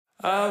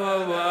You're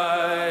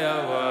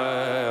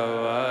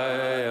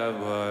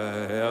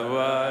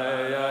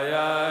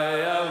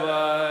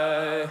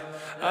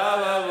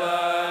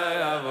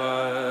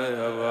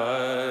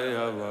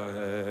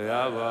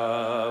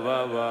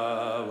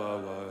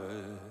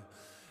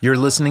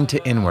listening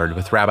to Inward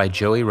with Rabbi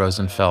Joey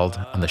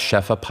Rosenfeld on the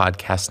Shefa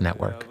Podcast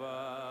Network.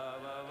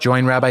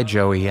 Join Rabbi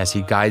Joey as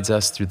he guides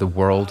us through the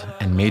world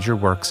and major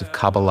works of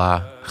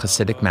Kabbalah,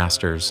 Hasidic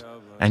masters,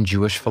 and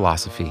Jewish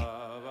philosophy,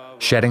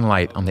 shedding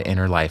light on the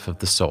inner life of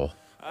the soul.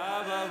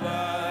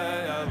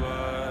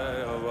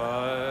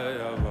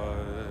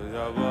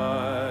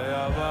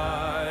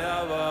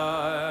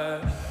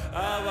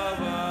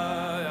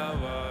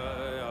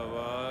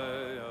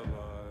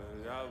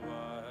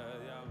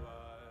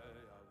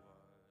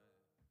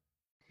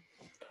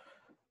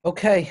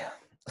 Okay,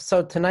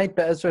 so tonight,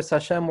 Be'ezras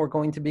Hashem, we're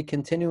going to be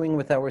continuing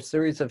with our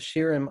series of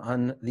shirim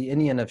on the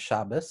Inyan of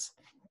Shabbos.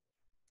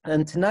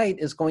 And tonight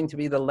is going to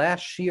be the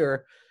last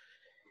shir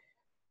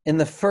in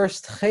the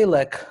first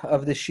chelek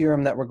of the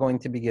shirim that we're going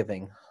to be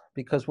giving.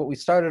 Because what we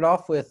started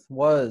off with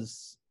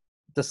was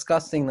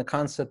discussing the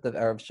concept of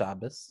Erev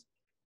Shabbos.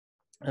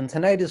 And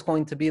tonight is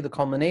going to be the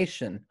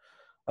culmination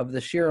of the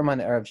shirim on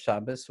Erev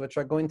Shabbos, which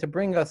are going to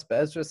bring us,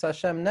 Be'ezras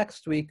Hashem,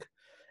 next week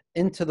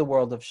into the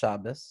world of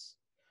Shabbos.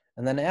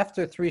 And then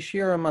after 3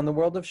 shirim on the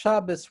world of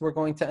Shabbos, we're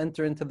going to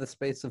enter into the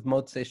space of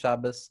Motzei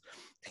Shabbos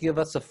to give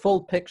us a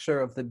full picture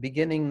of the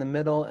beginning, the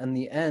middle, and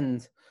the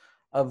end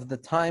of the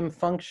time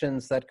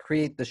functions that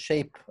create the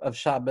shape of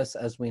Shabbos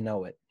as we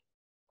know it.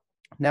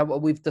 Now,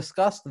 what we've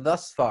discussed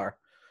thus far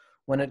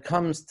when it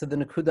comes to the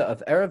Nekuda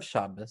of Erev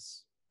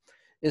Shabbos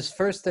is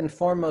first and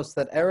foremost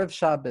that Erev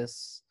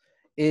Shabbos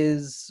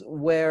is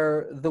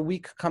where the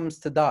week comes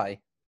to die.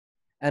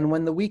 And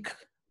when the week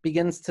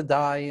begins to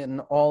die in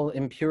all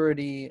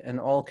impurity and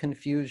all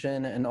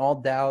confusion and all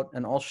doubt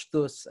and all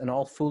shtus and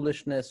all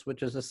foolishness,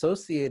 which is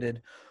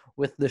associated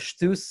with the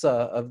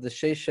shtusa of the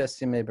Sheishes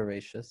Yemei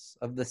Bereshis,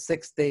 of the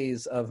 6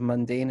 days of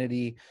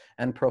mundanity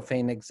and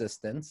profane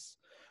existence.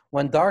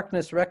 When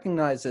darkness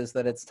recognizes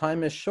that its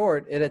time is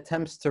short, it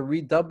attempts to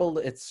redouble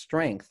its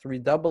strength,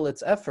 redouble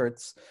its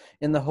efforts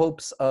in the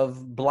hopes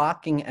of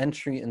blocking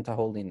entry into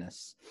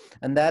holiness.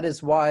 And that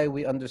is why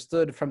we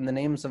understood from the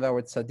names of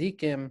our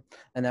tzaddikim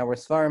and our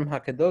svarim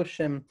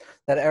hakadoshim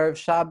that Erev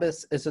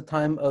Shabbos is a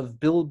time of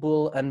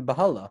bilbul and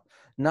bahala,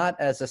 not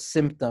as a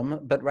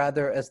symptom, but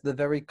rather as the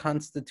very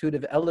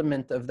constitutive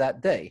element of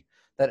that day.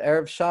 That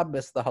Erev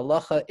Shabbos, the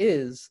halacha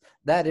is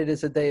that it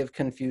is a day of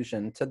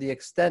confusion, to the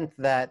extent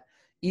that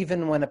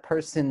even when a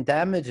person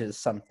damages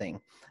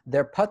something,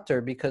 they're putter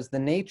because the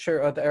nature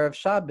of Erev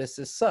Shabbos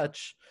is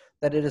such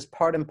that it is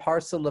part and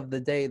parcel of the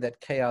day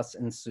that chaos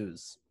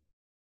ensues.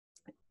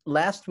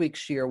 Last week's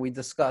shir, we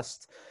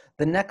discussed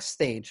the next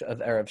stage of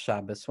Erev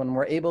Shabbos, when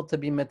we're able to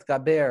be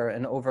mitgaber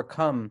and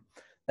overcome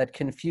that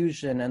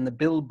confusion and the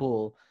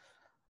bilbul.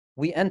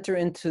 We enter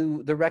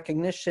into the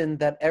recognition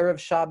that Erev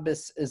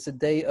Shabbos is a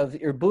day of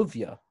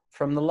irbuvia,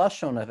 from the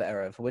Lashon of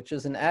Erev, which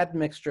is an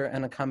admixture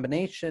and a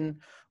combination,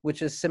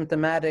 which is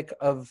symptomatic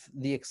of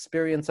the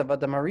experience of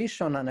Adam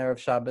HaRishon on Erev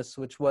Shabbos,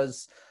 which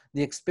was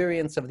the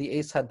experience of the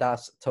Eis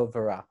Hadas Tov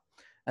V'Ra.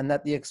 And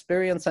that the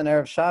experience on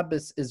Erev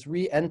Shabbos is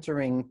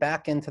re-entering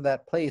back into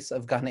that place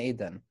of Gan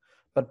Eden.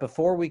 But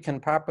before we can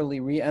properly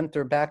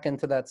re-enter back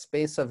into that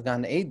space of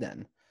Gan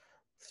Eden,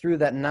 through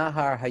that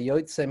Nahar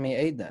Hayotze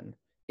Me'eden,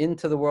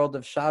 into the world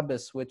of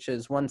Shabbos, which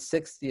is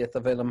 1/60th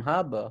of Olam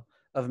Haba,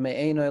 of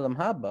Me'ein Olam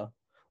Haba,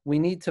 we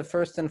need to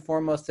first and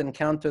foremost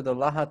encounter the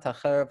Lahat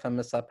HaCheref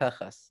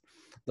HaMesapechas,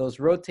 those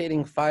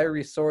rotating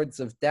fiery swords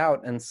of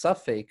doubt and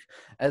suffix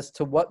as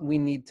to what we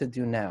need to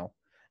do now.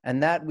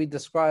 And that we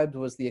described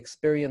was the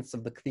experience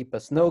of the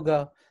Klipas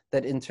Noga,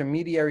 that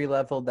intermediary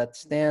level that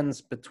stands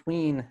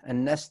between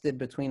and nested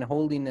between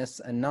holiness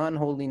and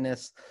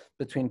non-holiness,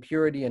 between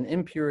purity and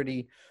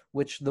impurity,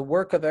 which the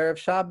work of Erev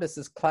Shabbos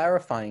is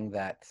clarifying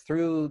that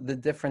through the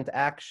different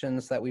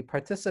actions that we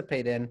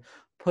participate in,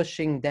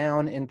 pushing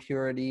down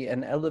impurity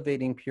and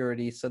elevating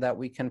purity so that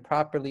we can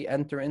properly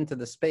enter into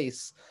the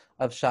space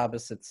of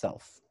Shabbos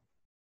itself.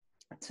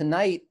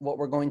 Tonight, what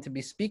we're going to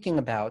be speaking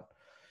about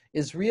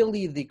is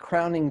really the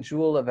crowning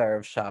jewel of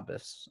Erev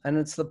Shabbos. And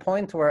it's the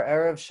point where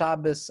Erev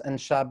Shabbos and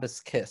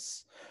Shabbos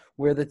kiss,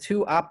 where the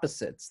two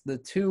opposites, the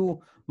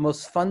two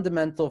most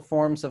fundamental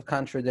forms of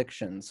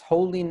contradictions,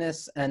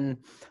 holiness and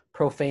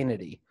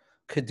profanity,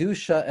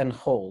 Kedusha and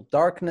Chol,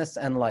 darkness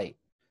and light.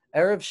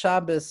 Erev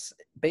Shabbos,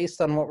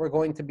 based on what we're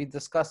going to be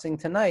discussing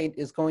tonight,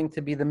 is going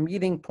to be the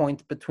meeting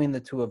point between the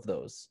two of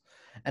those.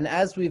 And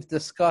as we've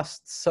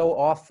discussed so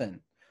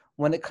often,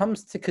 when it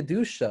comes to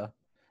Kedusha,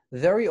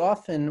 very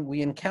often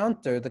we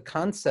encounter the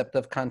concept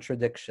of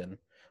contradiction,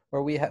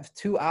 where we have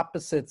two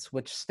opposites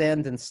which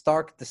stand in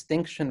stark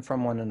distinction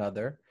from one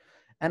another.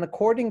 And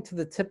according to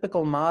the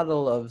typical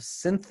model of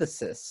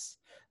synthesis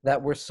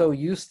that we're so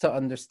used to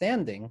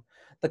understanding,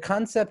 the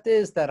concept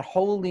is that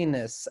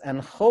holiness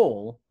and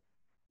chol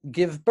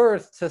give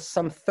birth to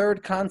some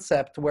third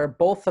concept where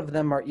both of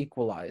them are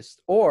equalized,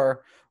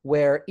 or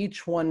where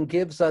each one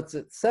gives us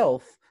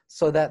itself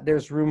so that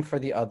there's room for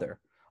the other.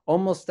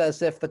 almost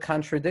as if the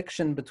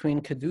contradiction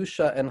between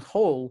Kedusha and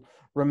Chol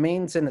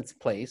remains in its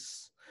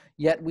place,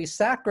 yet we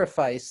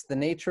sacrifice the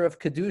nature of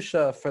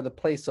Kedusha for the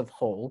place of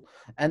Chol,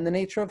 and the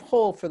nature of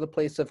Chol for the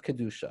place of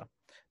Kedusha.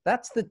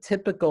 That's the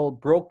typical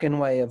broken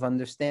way of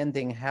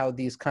understanding how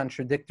these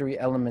contradictory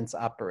elements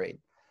operate.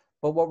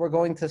 But what we're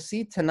going to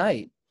see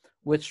tonight,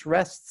 which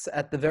rests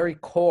at the very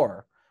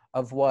core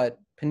of what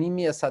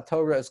Panemius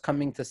HaTorah is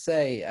coming to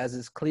say, as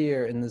is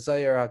clear in the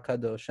Zohar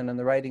HaKadosh and in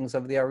the writings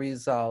of the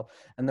Arizal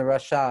and the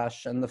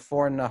Rashash and the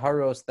four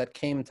Naharos that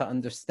came to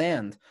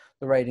understand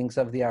the writings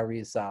of the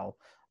Arizal,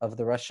 of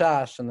the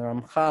Rashash and the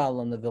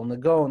Ramchal and the Vilna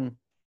Gaon,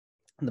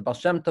 and the Baal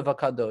Shem Tov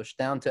HaKadosh,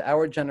 down to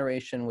our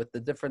generation with the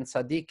different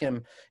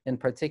tzaddikim, in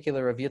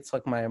particular of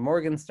Yitzchak Meyer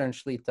Morgenstern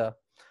Shlita,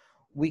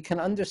 we can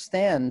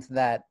understand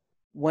that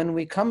when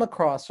we come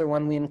across or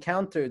when we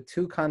encounter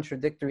two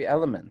contradictory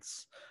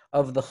elements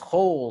of the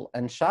Chol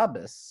and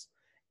Shabbos,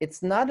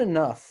 it's not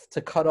enough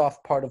to cut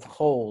off part of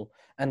Chol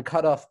and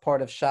cut off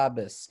part of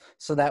Shabbos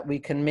so that we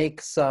can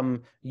make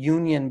some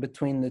union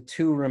between the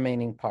two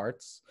remaining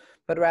parts,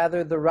 but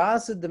rather the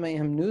Raza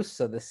D'Mehem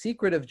Nusa, the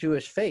secret of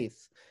Jewish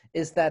faith,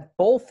 is that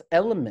both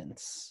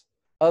elements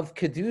of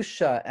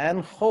Kedusha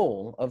and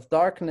Chol, of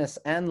darkness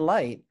and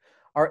light,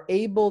 are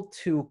able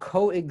to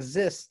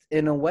coexist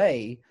in a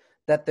way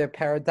that their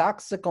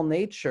paradoxical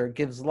nature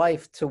gives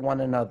life to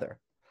one another.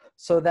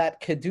 So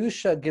that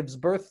Kedusha gives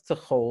birth to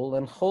Chol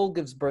and Chol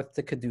gives birth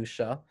to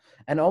Kedusha,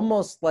 and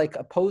almost like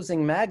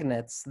opposing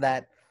magnets,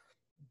 that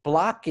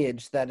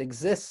blockage that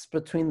exists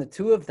between the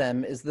two of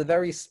them is the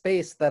very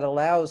space that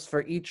allows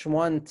for each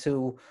one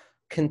to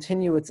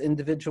continue its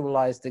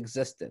individualized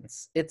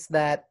existence. It's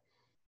that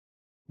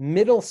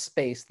middle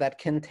space that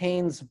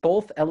contains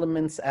both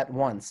elements at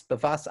once,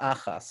 bevas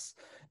achas.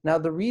 Now,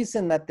 the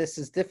reason that this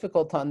is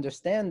difficult to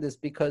understand is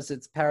because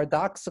it's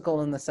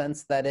paradoxical in the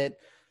sense that it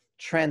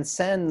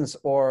transcends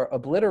or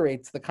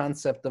obliterates the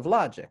concept of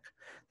logic.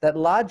 That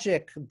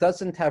logic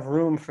doesn't have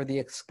room for the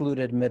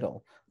excluded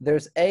middle.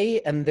 There's A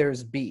and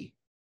there's B,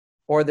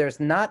 or there's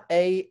not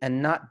A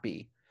and not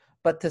B.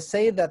 But to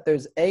say that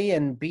there's A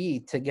and B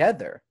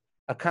together,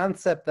 a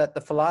concept that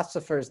the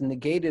philosophers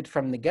negated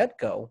from the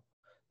get-go,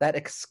 that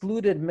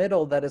excluded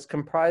middle that is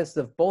comprised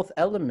of both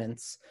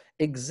elements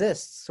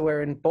exists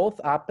wherein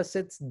both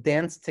opposites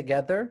dance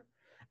together,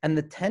 and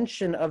the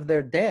tension of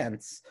their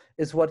dance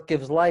is what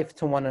gives life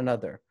to one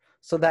another.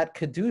 So that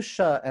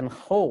Kedusha and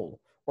Chol,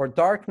 or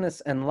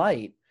darkness and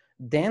light,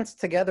 dance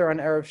together on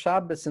Erev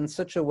Shabbos in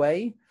such a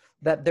way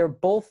that they're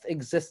both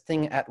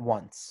existing at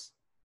once.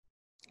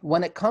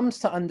 When it comes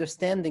to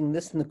understanding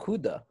this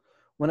Nakuda,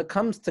 when it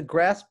comes to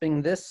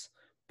grasping this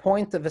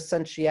point of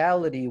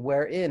essentiality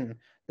wherein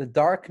the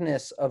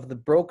darkness of the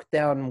broke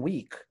down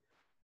week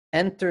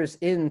enters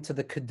into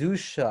the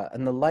Kedusha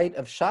and the light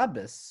of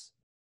Shabbos,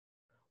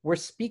 we're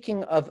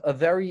speaking of a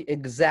very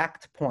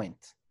exact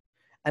point.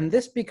 And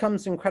this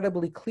becomes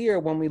incredibly clear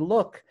when we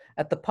look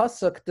at the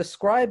pasuk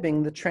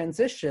describing the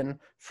transition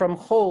from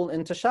Chol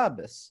into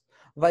Shabbos.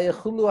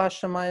 Vayechulu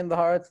hashamayim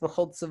v'haaretz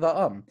v'chol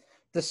tziva'am,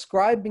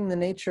 describing the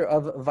nature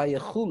of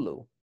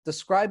Vayechulu,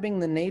 describing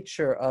the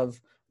nature of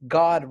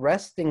God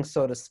resting,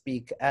 so to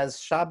speak, as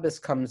Shabbos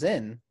comes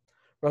in.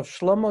 Rav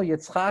Shlomo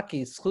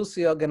Yitzchaki, Zchus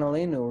Yagen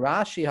Aleinu,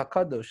 Rashi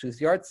HaKadosh, whose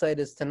yahrzeit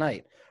is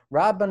tonight,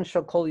 Rabban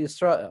Shel Kol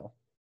Yisrael.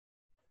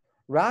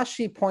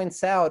 Rashi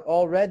points out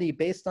already,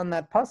 based on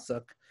that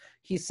pasuk,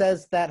 he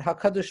says that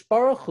HaKadosh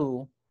Baruch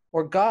Hu,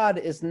 or God,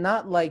 is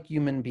not like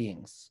human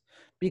beings,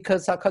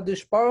 because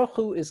HaKadosh Baruch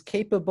Hu is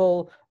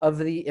capable of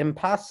the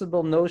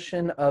impossible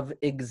notion of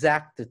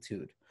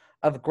exactitude,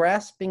 of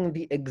grasping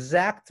the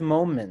exact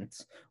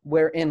moment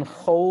wherein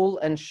Chol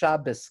and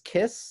Shabbos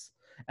kiss,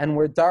 and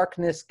where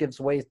darkness gives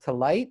way to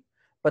light,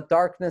 but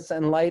darkness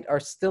and light are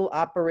still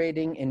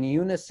operating in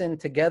unison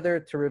together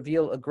to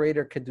reveal a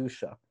greater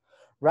Kedusha.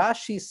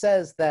 Rashi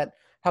says that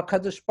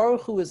HaKadosh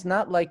Baruch Hu is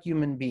not like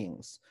human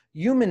beings.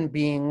 Human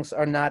beings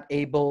are not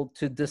able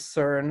to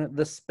discern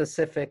the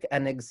specific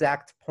and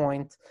exact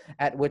point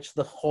at which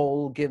the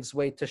Chol gives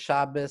way to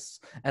Shabbos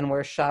and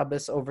where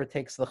Shabbos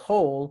overtakes the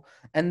Chol,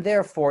 and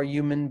therefore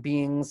human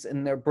beings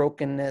in their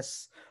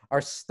brokenness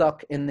are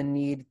stuck in the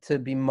need to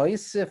be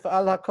moisif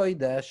al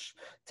HaKodesh,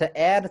 to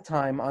add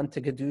time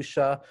onto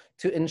Kedusha,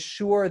 to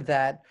ensure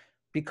that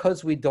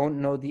because we don't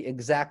know the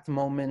exact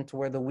moment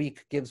where the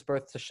week gives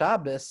birth to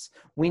Shabbos,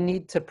 we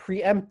need to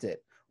preempt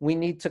it. We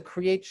need to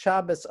create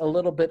Shabbos a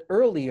little bit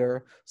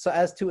earlier so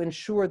as to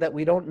ensure that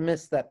we don't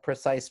miss that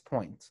precise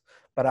point.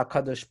 But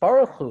HaKadosh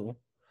Baruch Hu,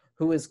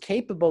 who is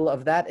capable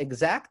of that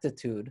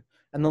exactitude,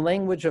 and the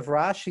language of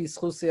Rashi,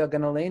 Zchus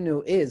Yagen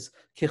Aleinu, is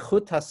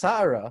kichut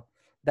hasara,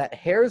 that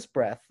hair's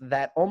breadth,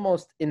 that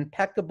almost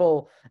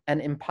impeccable and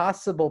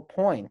impossible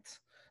point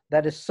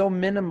that is so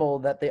minimal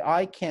that the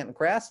eye can't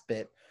grasp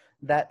it,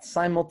 that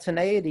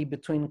simultaneity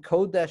between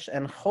Kodesh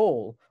and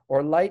Chol,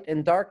 or light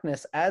and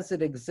darkness, as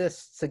it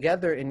exists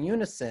together in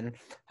unison,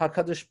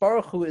 HaKadosh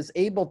Baruch Hu is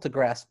able to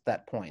grasp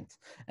that point.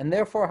 And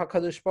therefore,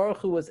 HaKadosh Baruch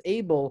Hu was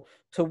able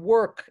to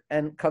work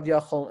and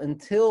Kavyachol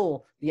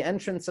until the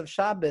entrance of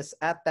Shabbos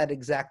at that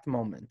exact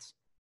moment.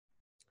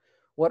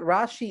 what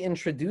Rashi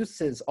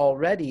introduces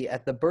already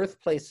at the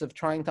birthplace of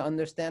trying to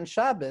understand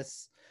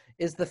Shabbos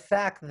is the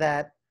fact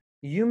that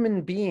human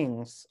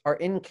beings are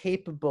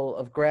incapable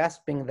of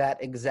grasping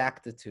that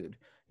exactitude.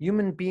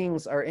 Human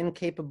beings are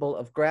incapable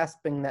of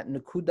grasping that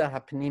Nukuda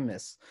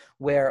Hapnimis,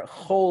 where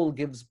Chol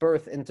gives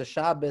birth into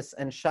Shabbos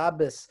and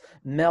Shabbos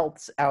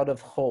melts out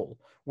of Chol,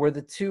 where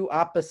the two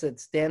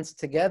opposites dance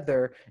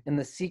together in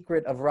the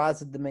secret of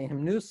Raza de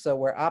Mehemnusa,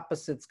 where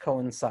opposites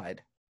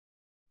coincide.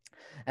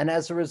 And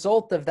as a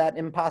result of that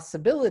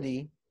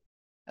impossibility,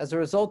 as a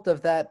result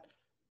of that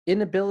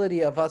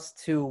inability of us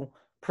to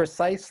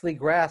precisely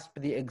grasp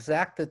the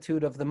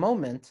exactitude of the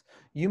moment,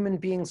 human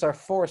beings are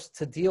forced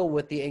to deal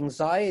with the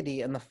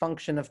anxiety and the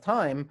function of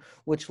time,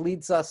 which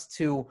leads us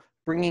to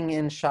bringing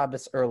in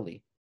Shabbos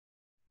early.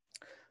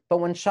 But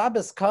when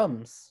Shabbos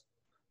comes,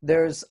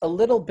 there's a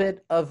little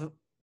bit of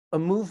a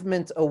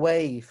movement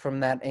away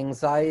from that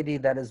anxiety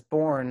that is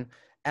born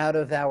out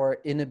of our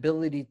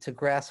inability to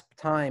grasp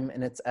time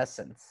in its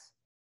essence.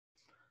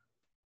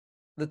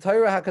 The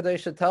Torah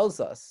HaKadosh tells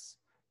us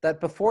that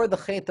before the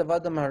Chet of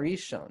Adam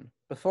HaRishon,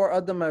 before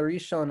Adam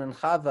HaRishon and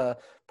Chava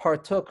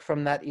partook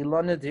from that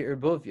Ilana de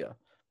Irbuvia,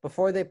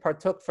 before they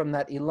partook from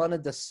that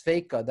Ilana de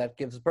Sveika that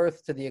gives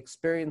birth to the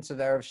experience of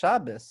Erev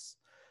Shabbos,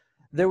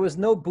 there was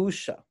no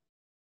busha.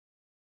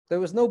 There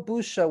was no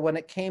busha when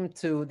it came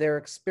to their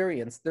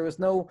experience. There was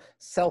no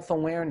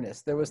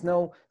self-awareness. There was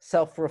no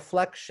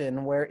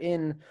self-reflection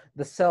wherein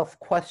the self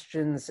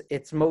questions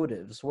its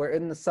motives,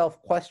 wherein the self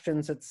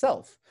questions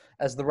itself.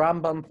 As the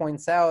Rambam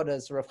points out,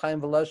 as Rav Chaim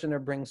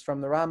Volozhiner brings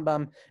from the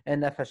Rambam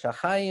and Nefesh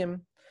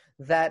HaChaim,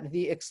 that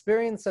the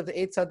experience of the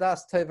Eitz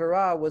Hadas Tov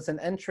Ra was an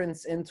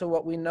entrance into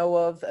what we know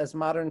of as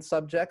modern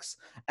subjects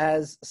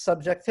as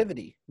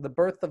subjectivity, the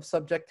birth of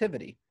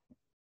subjectivity.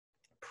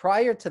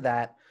 Prior to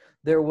that,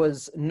 there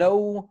was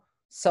no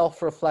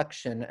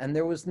self-reflection, and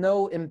there was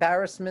no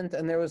embarrassment,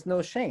 and there was no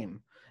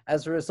shame.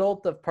 As a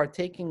result of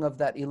partaking of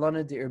that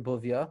Ilana de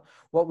Irbuvia,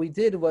 what we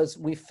did was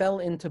we fell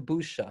into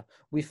busha,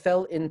 we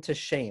fell into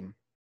shame.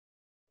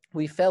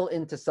 We fell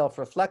into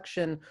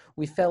self-reflection,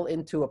 we fell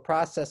into a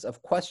process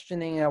of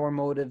questioning our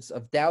motives,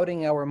 of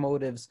doubting our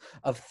motives,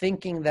 of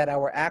thinking that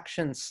our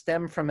actions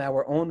stem from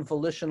our own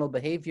volitional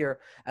behavior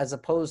as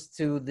opposed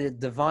to the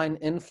divine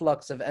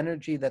influx of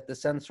energy that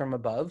descends from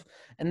above,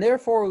 and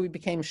therefore we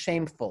became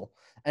shameful.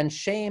 And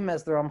shame,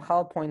 as the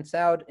Ramchal points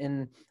out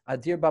in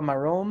Adir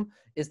Bamarom,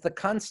 is the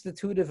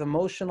constitutive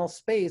emotional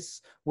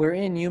space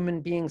wherein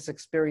human beings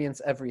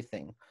experience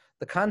everything.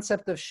 The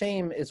concept of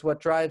shame is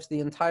what drives the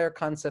entire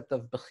concept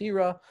of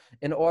Bechira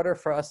in order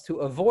for us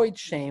to avoid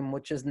shame,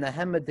 which is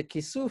Nehema de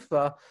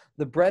Kisufa,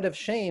 the bread of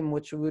shame,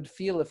 which we would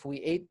feel if we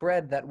ate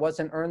bread that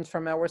wasn't earned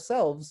from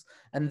ourselves.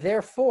 And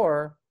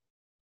therefore,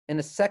 in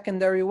a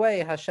secondary way,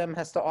 Hashem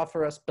has to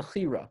offer us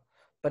Bechira.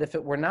 But if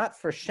it were not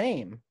for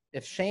shame,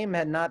 if shame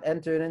had not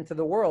entered into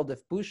the world,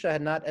 if busha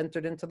had not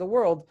entered into the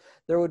world,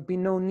 there would be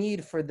no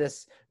need for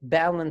this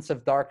balance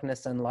of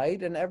darkness and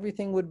light, and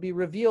everything would be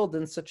revealed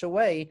in such a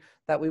way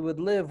that we would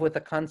live with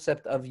a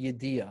concept of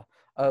yediyah,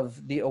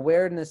 of the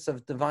awareness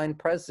of divine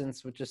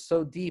presence, which is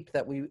so deep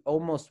that we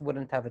almost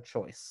wouldn't have a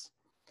choice.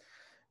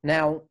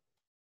 Now,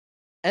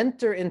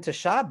 enter into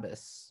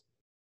Shabbos,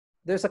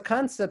 there's a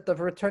concept of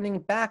returning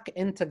back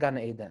into Gan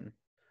Eden,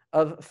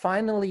 of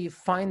finally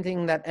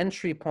finding that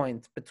entry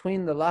point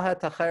between the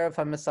Lahat HaCharav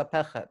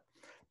HaMesapechet,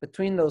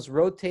 between those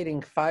rotating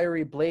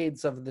fiery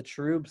blades of the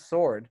cherub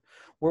sword,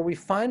 where we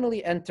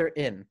finally enter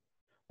in,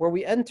 where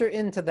we enter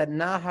into that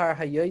Nahar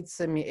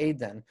HaYoytze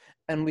MiEden,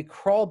 and we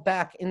crawl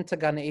back into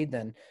Gan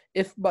Eden,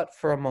 if but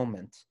for a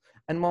moment.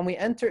 And when we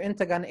enter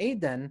into Gan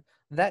Eden,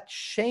 that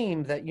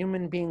shame that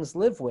human beings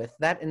live with,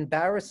 that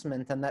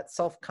embarrassment and that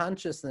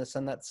self-consciousness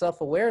and that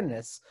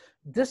self-awareness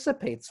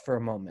dissipates for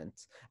a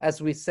moment.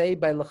 As we say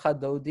by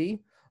L'chadodi,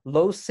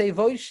 lo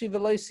sevoishi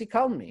v'lo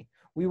sikalmi.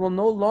 We will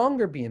no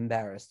longer be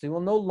embarrassed. We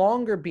will no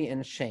longer be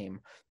in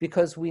shame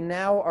because we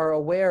now are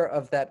aware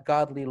of that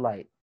godly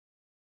light.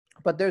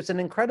 But there's an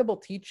incredible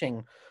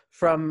teaching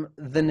from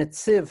the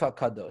Netziv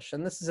HaKadosh,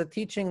 and this is a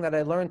teaching that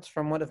I learned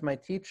from one of my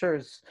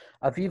teachers,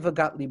 Aviva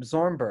Gottlieb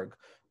Zornberg,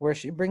 where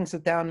she brings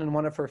it down in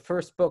one of her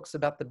first books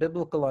about the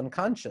biblical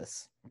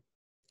unconscious.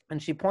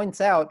 And she points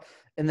out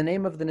in the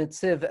name of the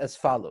Netziv as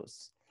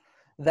follows,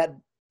 that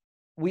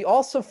we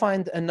also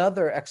find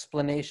another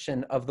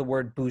explanation of the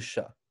word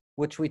busha,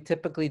 which we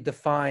typically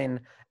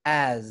define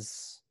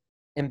as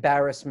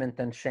embarrassment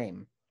and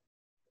shame.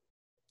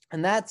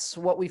 And that's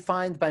what we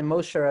find by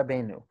Moshe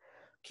Rabbeinu.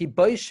 Ki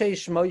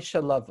boishesh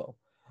Moshe lavo.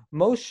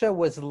 Moshe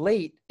was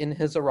late in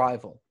his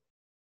arrival.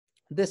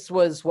 This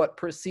was what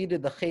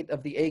preceded the Chet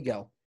of the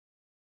Egel,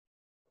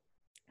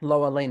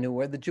 Lo Aleinu,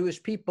 where the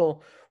Jewish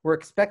people were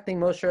expecting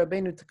Moshe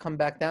Rabbeinu to come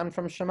back down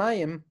from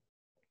Shemayim.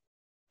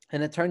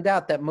 And it turned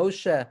out that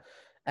Moshe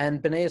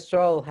And Bnei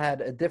Yisrael had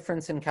a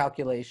difference in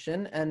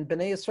calculation, and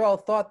Bnei Yisrael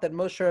thought that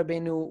Moshe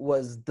Rabbeinu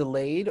was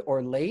delayed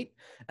or late,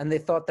 and they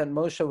thought that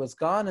Moshe was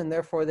gone, and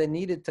therefore they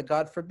needed to,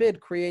 God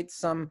forbid, create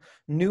some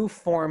new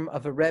form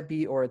of a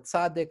Rebbe or a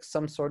Tzaddik,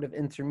 some sort of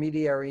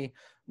intermediary,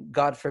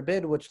 God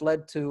forbid, which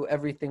led to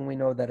everything we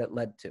know that it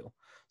led to.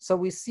 So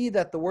we see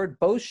that the word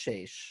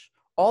boshesh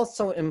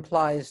also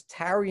implies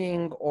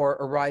tarrying or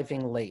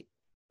arriving late.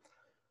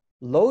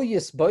 Lo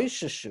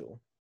yisboisheshu,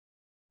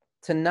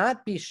 to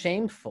not be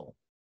shameful,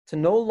 to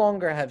no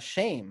longer have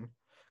shame,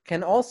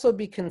 can also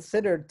be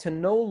considered to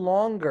no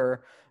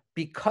longer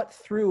be cut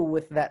through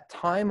with that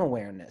time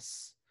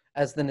awareness,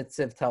 as the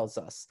Netziv tells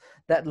us.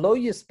 That lo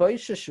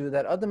yisboisheshu,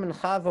 that Adam and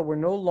Chava were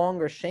no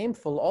longer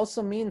shameful,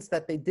 also means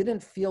that they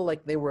didn't feel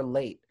like they were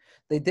late.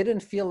 They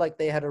didn't feel like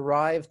they had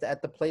arrived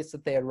at the place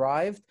that they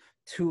arrived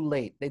too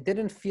late. They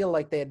didn't feel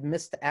like they had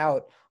missed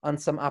out on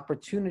some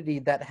opportunity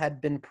that had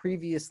been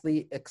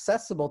previously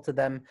accessible to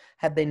them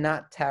had they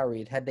not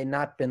tarried, had they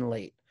not been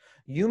late.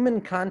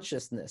 Human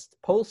consciousness,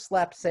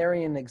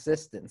 post-lapsarian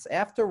existence,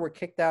 after we're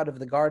kicked out of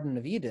the Garden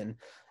of Eden,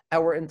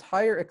 our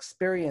entire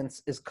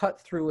experience is cut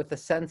through with a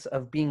sense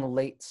of being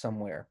late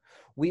somewhere.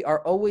 We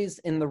are always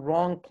in the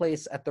wrong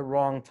place at the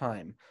wrong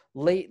time.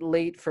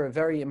 Late for a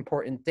very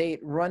important date,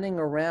 running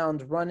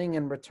around, running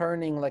and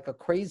returning like a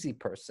crazy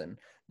person.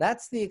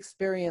 That's the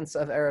experience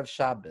of Erev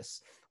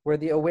Shabbos, where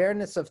the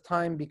awareness of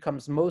time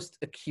becomes most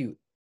acute.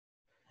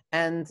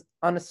 And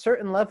on a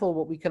certain level,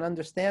 what we can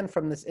understand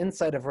from this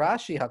insight of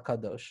Rashi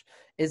HaKadosh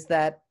is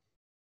that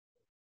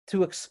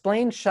to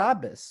explain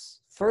Shabbos,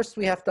 first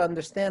we have to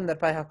understand that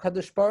by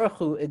HaKadosh Baruch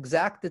Hu,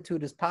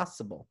 exactitude is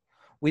possible.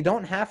 We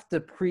don't have to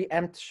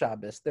preempt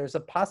Shabbos. There's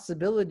a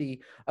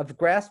possibility of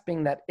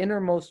grasping that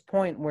innermost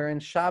point wherein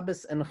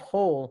Shabbos and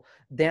Chol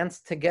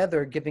dance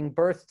together, giving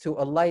birth to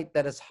a light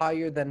that is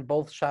higher than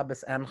both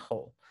Shabbos and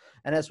Chol.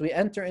 And as we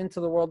enter into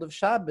the world of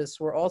Shabbos,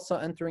 we're also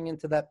entering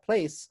into that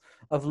place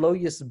of lo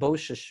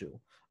yisbosheshu,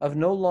 of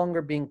no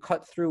longer being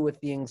cut through with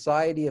the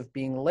anxiety of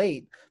being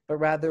late, but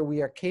rather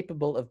we are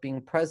capable of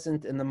being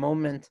present in the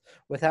moment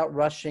without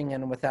rushing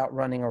and without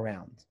running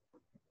around.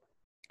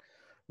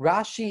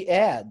 Rashi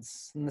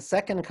adds, and the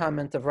second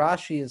comment of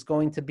Rashi is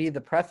going to be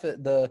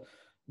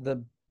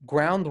the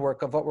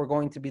groundwork of what we're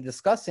going to be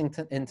discussing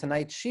in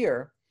tonight's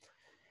shir,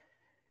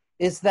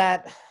 is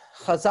that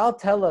Chazal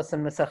tell us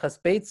in Maseches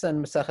Beitza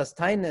and Maseches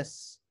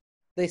Tainis,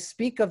 they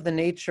speak of the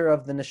nature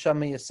of the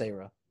Neshama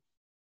Yisera.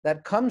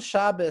 That comes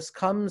Shabbos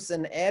comes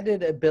an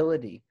added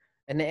ability,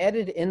 an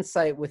added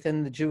insight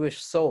within the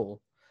Jewish soul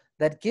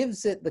that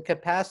gives it the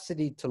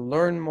capacity to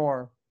learn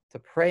more, to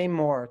pray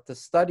more, to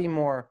study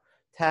more,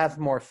 to have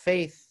more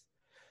faith,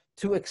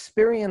 to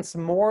experience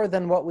more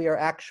than what we are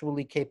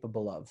actually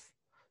capable of.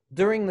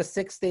 During the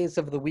 6 days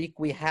of the week,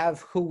 we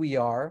have who we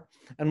are,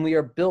 and we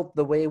are built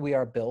the way we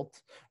are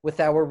built, with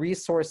our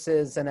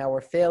resources and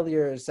our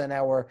failures and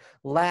our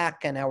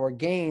lack and our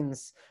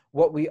gains.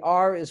 What we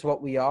are is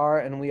what we are,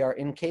 and we are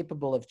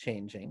incapable of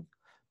changing.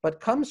 But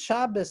comes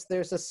Shabbos,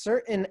 there's a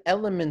certain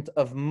element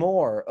of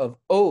more, of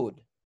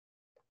ode,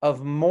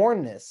 of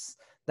moreness,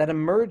 that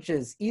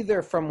emerges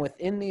either from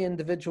within the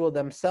individual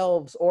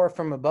themselves or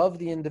from above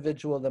the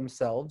individual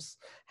themselves,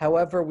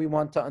 however we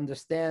want to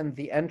understand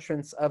the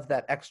entrance of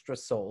that extra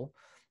soul,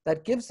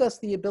 that gives us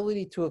the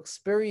ability to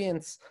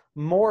experience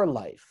more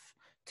life,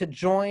 to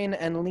join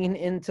and lean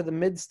into the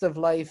midst of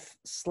life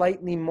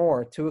slightly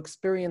more, to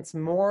experience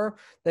more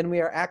than we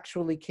are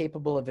actually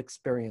capable of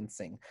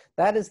experiencing.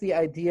 That is the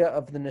idea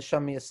of the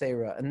Neshama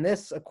Yisera. And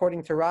this,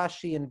 according to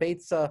Rashi and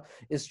Beitza,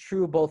 is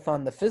true both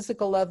on the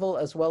physical level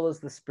as well as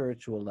the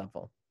spiritual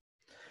level.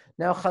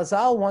 Now,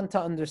 Chazal want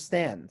to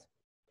understand,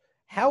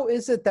 how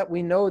is it that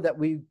we know that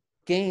we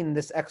gain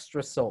this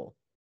extra soul?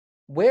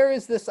 Where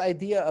is this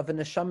idea of a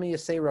Neshama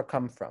Yisera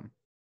come from?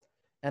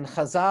 And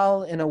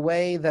Chazal, in a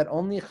way that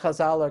only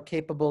Chazal are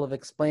capable of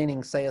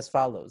explaining, say as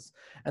follows.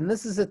 And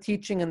this is a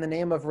teaching in the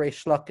name of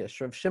Reish Lakish,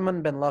 Rav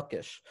Shimon ben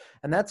Lakish.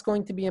 And that's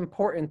going to be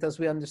important as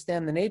we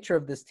understand the nature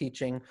of this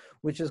teaching,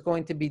 which is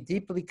going to be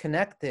deeply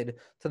connected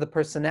to the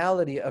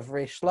personality of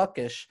Reish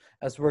Lakish,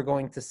 as we're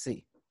going to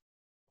see.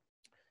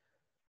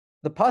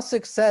 The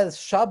pasuk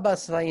says,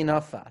 Shabbos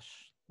vayinafash,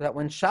 that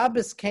when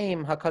Shabbos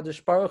came,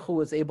 HaKadosh Baruch Hu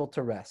was able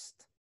to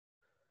rest.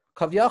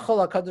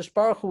 Kavyachol HaKadosh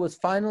Baruch Hu was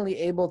finally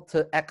able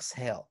to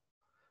exhale.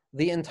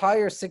 The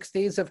entire 6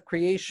 days of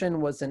creation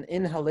was an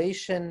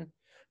inhalation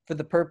for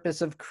the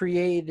purpose of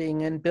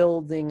creating and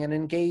building and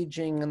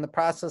engaging in the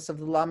process of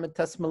the Lamed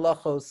Tes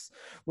Malachos,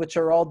 which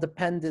are all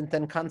dependent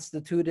and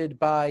constituted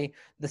by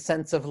the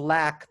sense of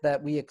lack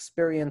that we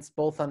experience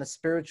both on a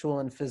spiritual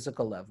and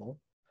physical level.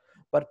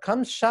 But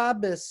comes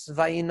Shabbos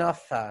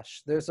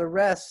vayinafash, there's a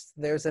rest,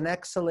 there's an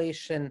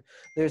exhalation,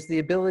 there's the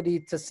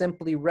ability to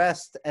simply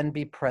rest and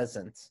be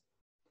present.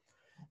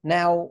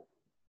 Now,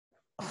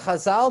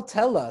 Chazal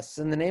tell us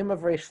in the name of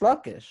Reish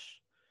Lakish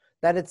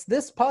that it's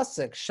this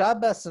pasuk,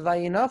 Shabbos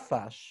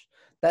vayinafash,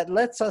 that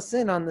lets us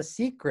in on the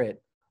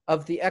secret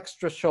of the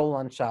extra shol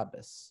on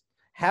Shabbos.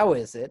 How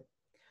is it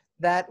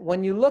that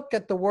when you look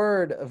at the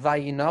word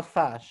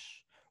vayinafash,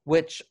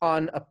 which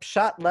on a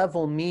pshat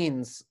level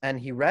means, and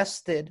he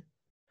rested,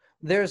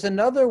 there's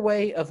another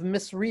way of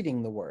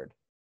misreading the word.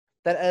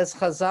 That as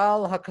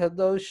Chazal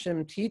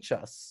HaKadoshim teach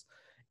us,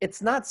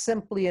 it's not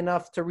simply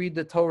enough to read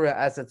the Torah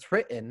as it's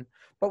written,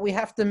 but we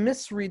have to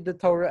misread the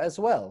Torah as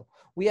well.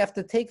 We have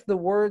to take the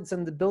words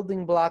and the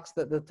building blocks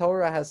that the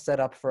Torah has set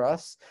up for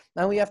us,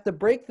 and we have to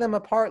break them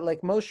apart like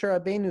Moshe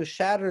Rabbeinu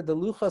shattered the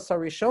Luchas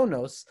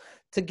Harishonos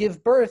to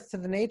give birth to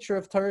the nature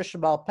of Torah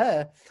Sheba'al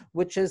Peh,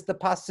 which is the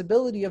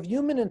possibility of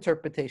human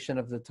interpretation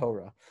of the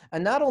Torah.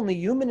 And not only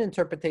human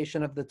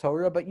interpretation of the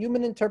Torah, but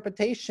human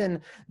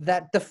interpretation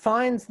that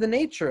defines the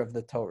nature of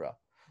the Torah.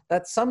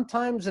 That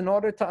sometimes in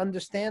order to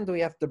understand, we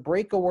have to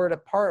break a word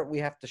apart, we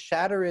have to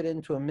shatter it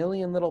into a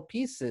million little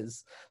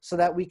pieces so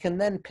that we can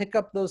then pick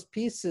up those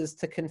pieces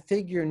to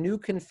configure new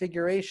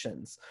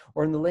configurations,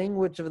 or in the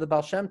language of the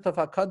Baal Shem Tov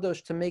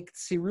HaKadosh, to make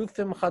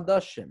tzirufim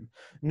chadashim,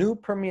 new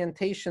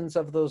permutations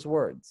of those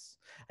words.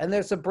 And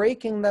there's a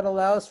breaking that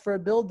allows for a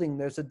building.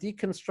 There's a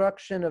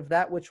deconstruction of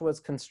that which was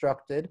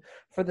constructed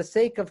for the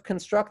sake of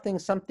constructing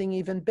something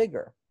even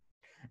bigger.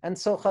 And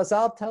so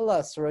Chazal tell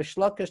us, Reish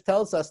Lakish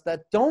tells us,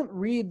 that don't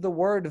read the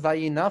word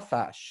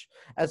vayinafash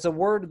as a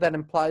word that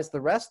implies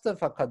the rest of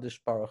HaKadosh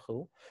Baruch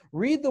Hu.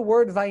 Read the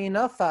word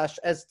vayinafash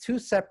as two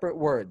separate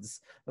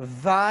words.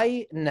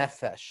 Vay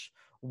nefesh,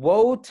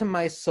 woe to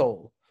my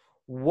soul,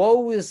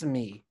 woe is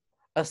me,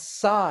 a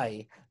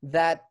sigh,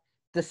 that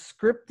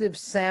descriptive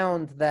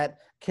sound that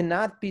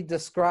cannot be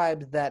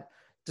described, that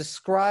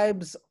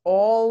describes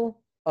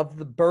all of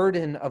the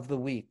burden of the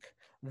week,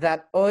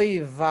 that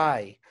oy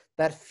vay,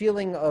 that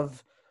feeling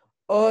of,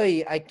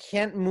 oy, I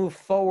can't move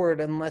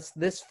forward unless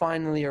this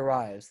finally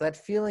arrives. That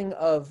feeling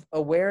of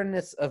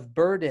awareness of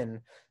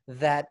burden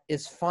that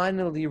is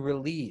finally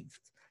relieved.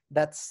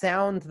 That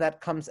sound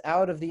that comes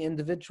out of the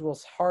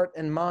individual's heart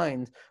and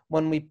mind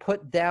when we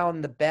put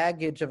down the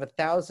baggage of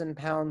 1,000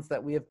 pounds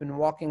that we have been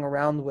walking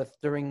around with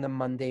during the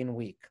mundane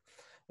week.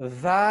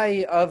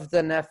 Vay of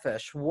the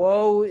nefesh,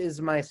 woe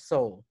is my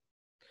soul.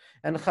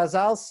 And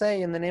Chazal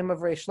say in the name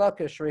of Reish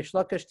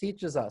Lakish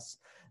teaches us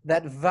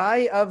that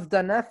Vay of the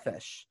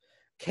Nefesh,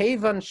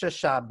 Kevan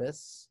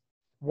Shabbos,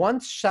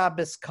 once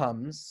Shabbos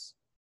comes,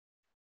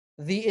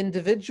 the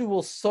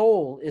individual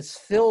soul is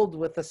filled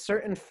with a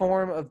certain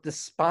form of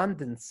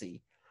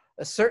despondency,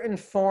 a certain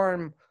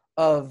form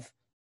of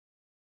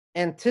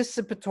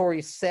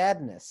anticipatory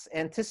sadness,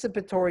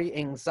 anticipatory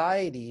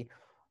anxiety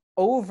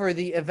over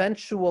the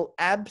eventual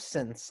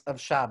absence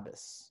of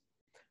Shabbos.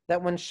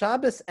 That when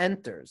Shabbos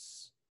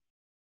enters,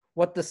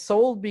 what the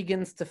soul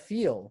begins to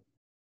feel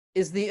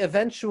is the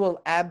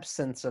eventual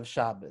absence of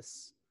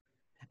Shabbos.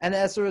 And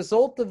as a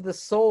result of the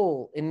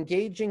soul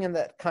engaging in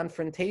that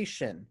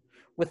confrontation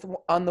with,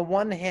 on the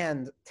one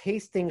hand,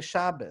 tasting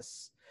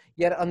Shabbos,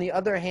 yet on the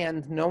other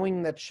hand,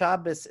 knowing that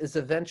Shabbos is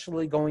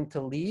eventually going to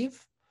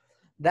leave,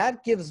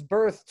 that gives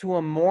birth to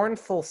a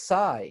mournful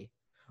sigh,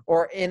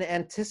 or an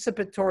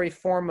anticipatory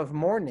form of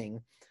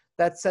mourning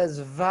that says,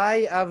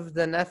 Vay av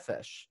the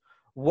nefesh,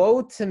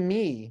 woe to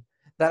me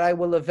that I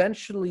will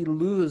eventually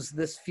lose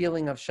this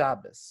feeling of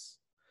Shabbos.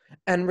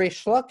 And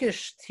Reish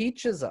Lakish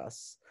teaches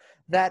us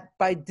that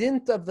by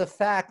dint of the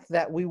fact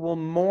that we will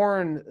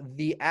mourn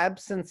the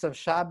absence of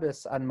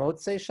Shabbos on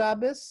Motzei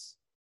Shabbos,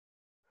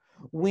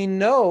 we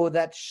know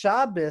that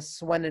Shabbos,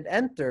 when it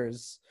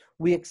enters,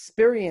 we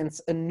experience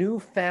a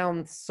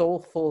newfound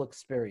soulful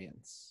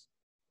experience.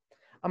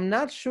 I'm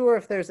not sure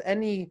if there's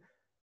any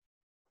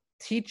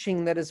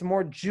teaching that is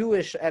more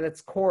Jewish at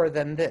its core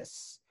than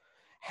this.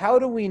 How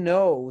do we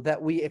know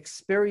that we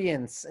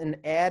experience an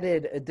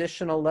added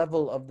additional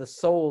level of the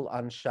soul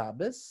on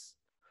Shabbos?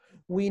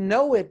 We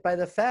know it by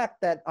the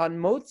fact that on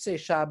Motzei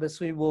Shabbos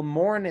we will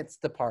mourn its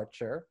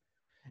departure,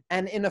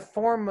 and in a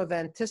form of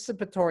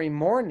anticipatory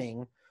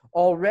mourning,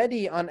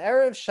 already on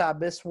Erev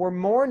Shabbos we're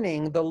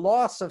mourning the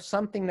loss of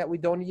something that we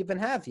don't even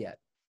have yet.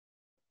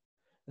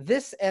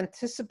 This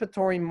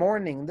anticipatory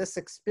mourning, this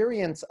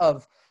experience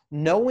of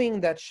knowing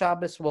that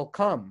Shabbos will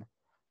come,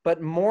 but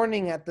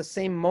mourning at the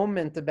same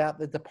moment about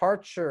the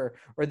departure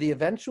or the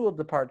eventual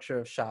departure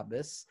of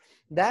Shabbos,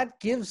 that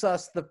gives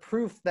us the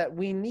proof that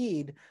we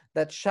need,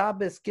 that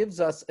Shabbos gives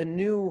us a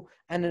new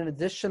and an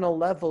additional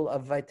level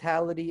of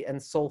vitality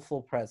and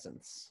soulful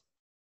presence.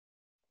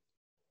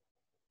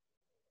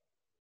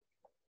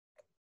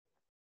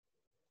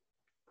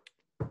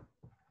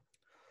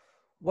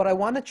 What I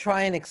want to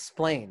try and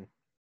explain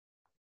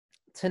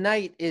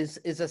tonight is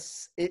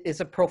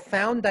a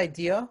profound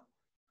idea,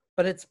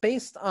 but it's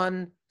based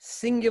on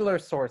singular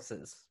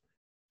sources.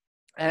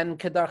 And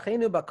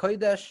Kedarchenu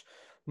B'Kodesh,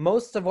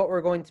 most of what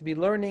we're going to be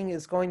learning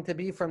is going to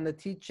be from the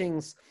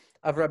teachings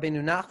of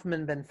Rabbeinu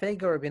Nachman ben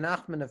Fega, Rabbi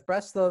Nachman of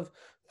Breslov,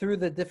 through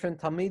the different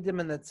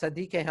Talmidim and the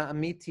Tzadikei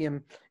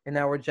HaAmitim in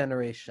our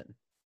generation.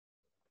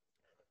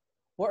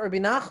 What Rabbi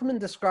Nachman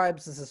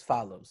describes is as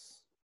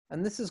follows,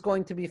 and this is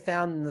going to be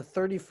found in the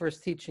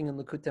 31st teaching in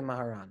Likutei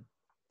Maharan.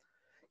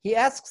 He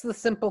asks the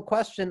simple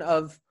question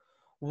of,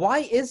 why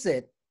is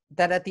it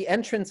that at the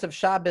entrance of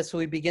Shabbos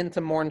we begin to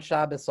mourn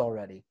Shabbos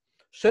already?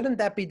 Shouldn't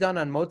that be done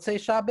on Motzei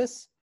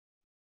Shabbos?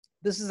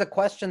 This is a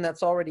question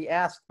that's already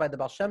asked by the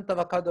Baal Shem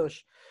Tov HaKadosh,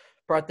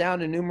 brought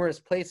down in numerous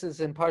places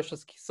in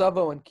Parshas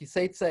Kisavo and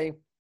Kiseitze.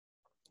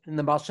 In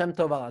the Baal Shem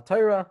Tov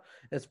HaTorah,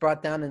 it's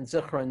brought down in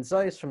Zichra and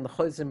Zeis from the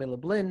Chozeh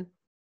Milublin.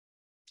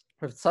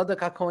 Rav Tzadok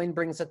HaKohen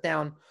brings it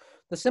down.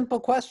 The simple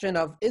question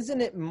of,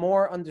 isn't it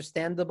more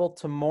understandable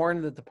to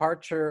mourn the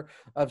departure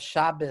of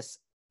Shabbos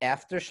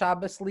after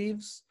Shabbos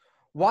leaves?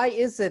 Why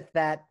is it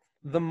that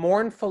the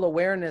mournful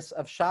awareness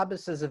of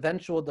Shabbos's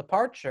eventual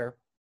departure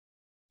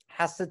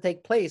has to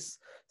take place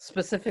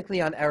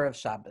specifically on Erev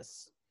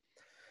Shabbos?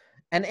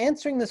 And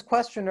answering this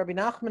question, Rabbi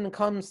Nachman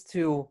comes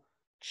to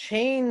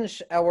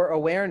change our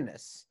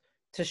awareness,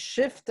 to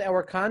shift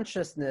our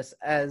consciousness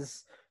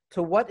as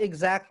to what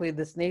exactly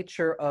this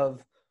nature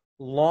of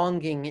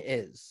longing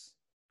is.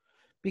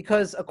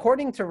 Because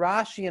according to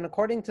Rashi and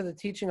according to the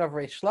teaching of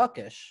Reish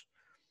Lakish,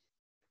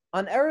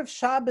 on Erev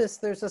Shabbos,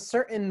 there's a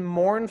certain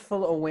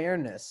mournful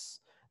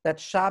awareness that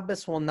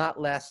Shabbos will not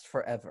last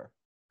forever.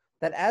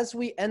 That as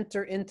we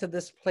enter into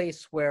this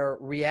place where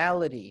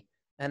reality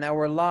and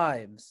our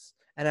lives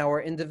and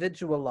our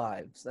individual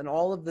lives and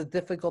all of the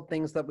difficult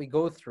things that we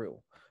go through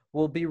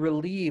will be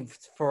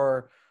relieved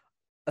for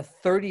a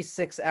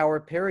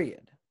 36-hour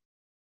period,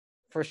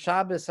 for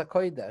Shabbos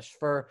HaKodesh,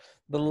 for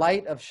the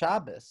light of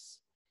Shabbos,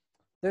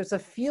 there's a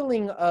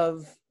feeling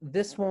of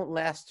this won't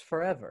last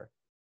forever.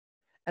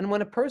 And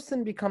when a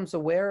person becomes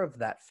aware of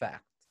that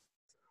fact,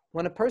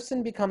 when a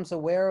person becomes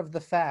aware of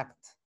the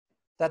fact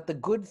that the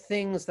good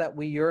things that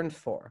we yearn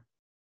for,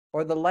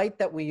 or the light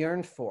that we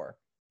yearn for,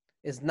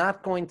 is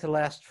not going to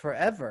last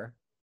forever,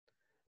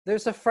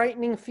 there's a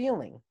frightening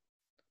feeling.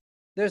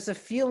 There's a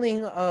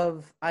feeling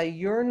of, I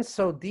yearn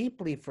so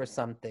deeply for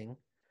something,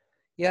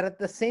 yet at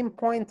the same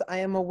point, I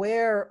am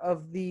aware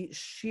of the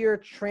sheer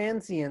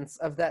transience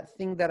of that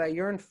thing that I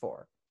yearn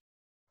for.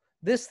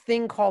 This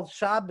thing called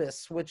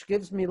Shabbos, which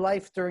gives me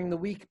life during the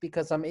week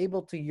because I'm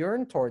able to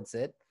yearn towards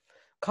it,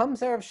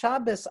 comes Erev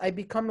Shabbos, I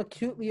become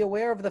acutely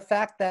aware of the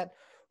fact that,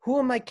 who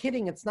am I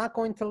kidding? It's not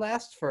going to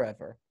last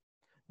forever.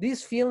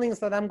 These feelings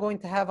that I'm going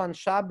to have on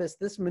Shabbos,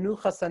 this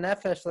menuchas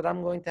hanefesh that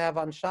I'm going to have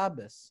on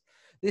Shabbos,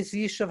 this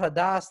yishuv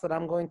hadas that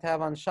I'm going to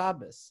have on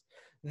Shabbos,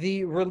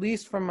 the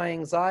release from my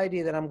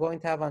anxiety that I'm going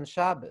to have on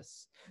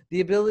Shabbos,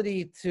 the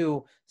ability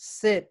to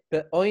sit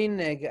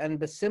be'oineg and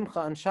besimcha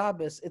on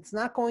Shabbos, it's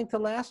not going to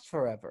last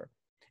forever.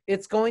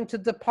 It's going to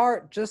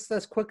depart just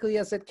as quickly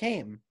as it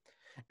came.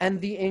 And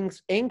the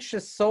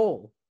anxious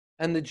soul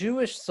and the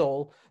Jewish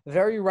soul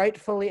very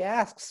rightfully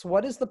asks,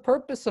 what is the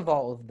purpose of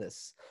all of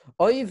this?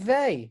 Oy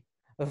vey,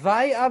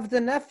 vai avda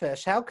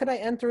nefesh, how could I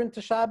enter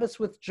into Shabbos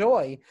with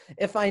joy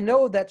if I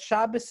know that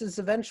Shabbos is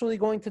eventually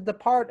going to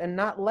depart and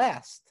not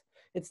last?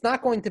 It's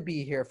not going to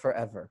be here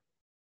forever.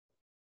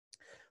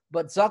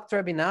 But Zokt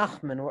Rabbi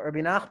Nachman, what Rabbi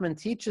Nachman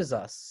teaches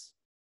us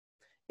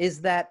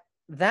is that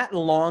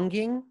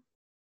longing,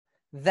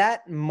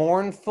 that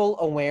mournful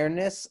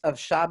awareness of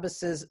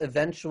Shabbos's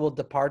eventual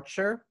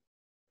departure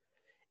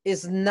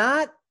is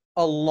not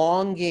a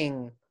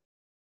longing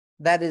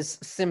that is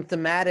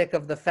symptomatic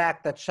of the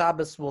fact that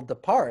Shabbos will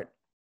depart,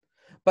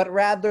 but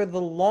rather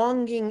the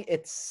longing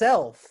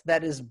itself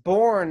that is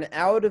born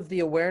out of the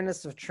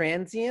awareness of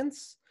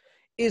transience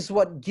is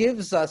what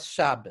gives us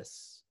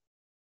Shabbos.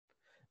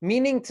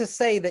 Meaning to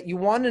say that you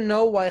want to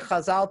know why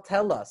Chazal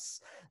tell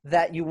us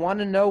that you want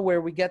to know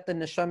where we get the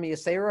Neshama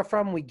Yisera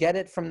from, we get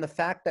it from the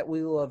fact that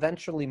we will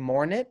eventually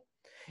mourn it.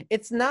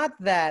 It's not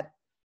that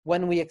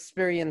when we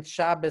experience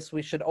Shabbos,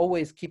 we should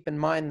always keep in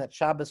mind that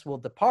Shabbos will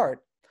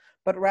depart,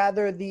 but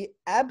rather the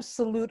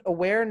absolute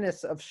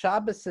awareness of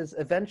Shabbos's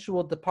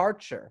eventual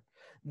departure,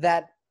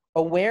 that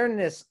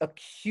awareness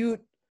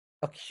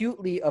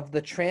acutely of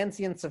the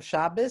transience of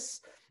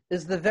Shabbos,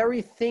 is the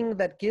very thing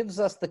that gives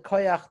us the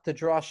koyach to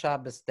draw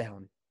Shabbos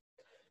down.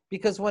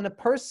 Because when a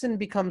person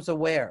becomes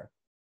aware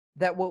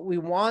that what we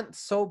want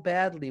so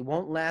badly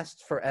won't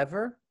last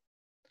forever,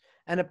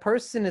 and a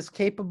person is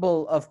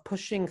capable of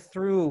pushing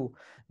through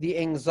the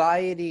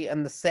anxiety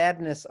and the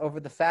sadness over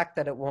the fact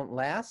that it won't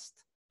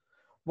last,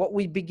 what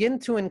we begin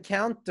to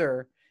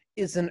encounter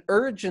is an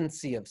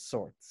urgency of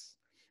sorts,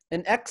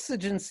 an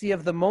exigency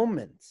of the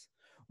moment,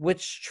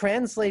 which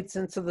translates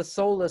into the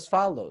soul as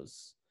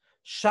follows.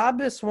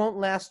 Shabbos won't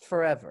last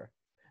forever.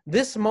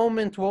 This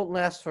moment won't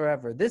last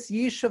forever. This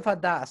yishuv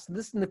hadas,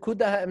 this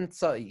nekuda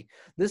ha'emtzai,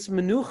 this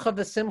menucha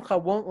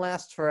v'simcha won't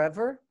last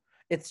forever.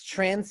 It's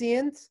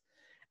transient,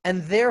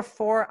 and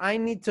therefore I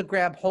need to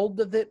grab hold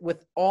of it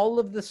with all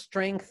of the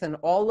strength and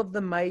all of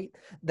the might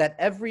that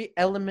every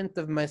element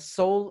of my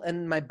soul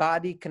and my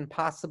body can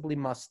possibly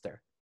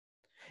muster.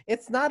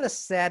 It's not a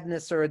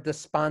sadness or a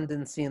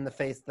despondency in the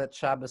face that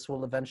Shabbos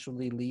will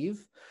eventually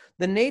leave.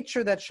 The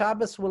nature that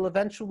Shabbos will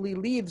eventually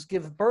leave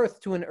gives birth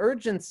to an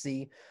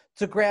urgency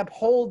to grab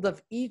hold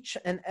of each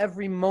and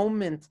every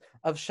moment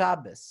of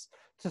Shabbos,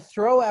 to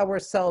throw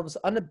ourselves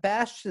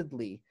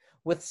unabashedly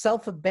with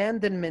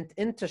self-abandonment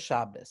into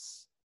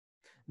Shabbos.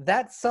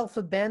 That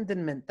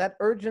self-abandonment, that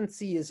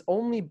urgency is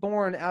only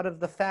born out of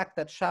the fact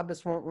that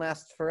Shabbos won't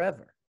last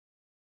forever.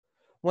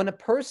 When a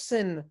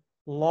person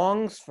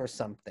longs for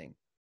something,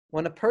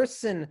 when a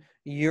person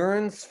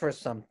yearns for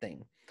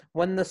something,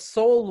 when the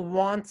soul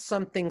wants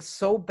something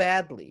so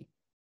badly,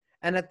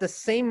 and at the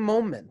same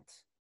moment,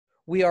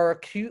 we are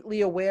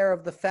acutely aware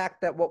of the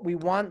fact that what we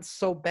want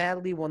so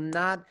badly will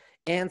not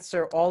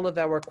answer all of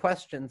our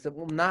questions. It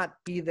will not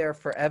be there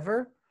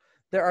forever.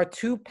 There are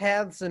two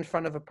paths in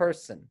front of a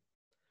person.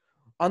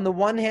 On the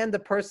one hand, the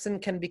person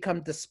can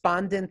become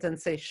despondent and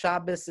say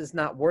Shabbos is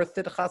not worth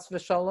it, chas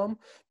v'shalom,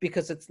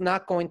 because it's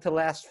not going to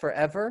last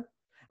forever.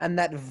 And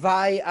that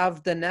vai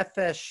avda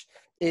nefesh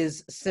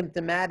is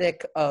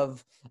symptomatic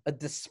of a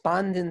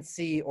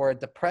despondency or a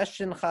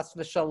depression, chas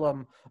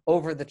v'shalom,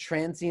 over the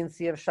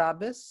transiency of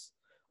Shabbos.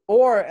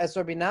 Or, as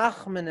Rabbi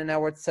Nachman and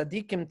our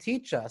tzaddikim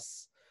teach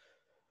us,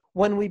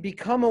 when we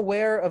become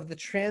aware of the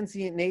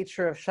transient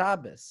nature of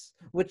Shabbos,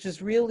 which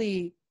is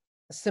really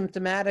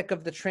symptomatic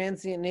of the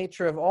transient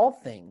nature of all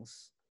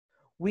things,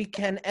 we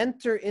can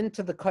enter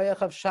into the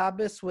koyach of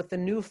Shabbos with a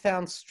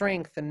newfound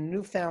strength and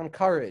newfound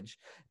courage.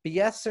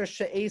 B'yeser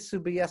she'esu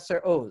b'yeser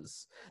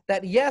oz.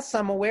 That yes,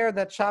 I'm aware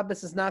that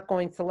Shabbos is not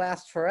going to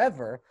last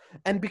forever,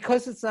 and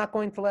because it's not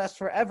going to last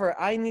forever,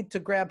 I need to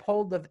grab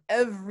hold of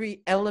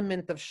every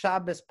element of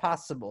Shabbos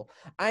possible.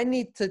 I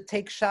need to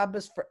take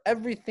Shabbos for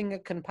everything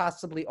it can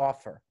possibly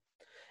offer.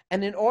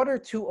 And in order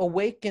to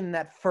awaken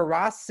that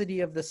ferocity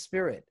of the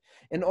spirit,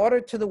 in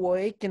order to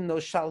awaken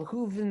those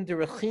shalhuvin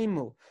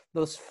derechimu,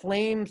 those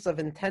flames of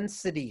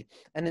intensity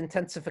and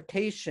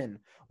intensification,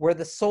 where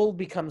the soul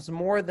becomes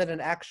more than it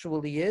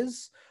actually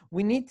is,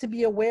 we need to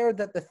be aware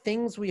that the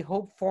things we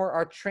hope for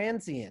are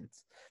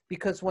transient.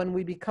 Because when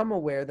we become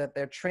aware that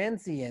they're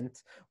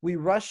transient, we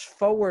rush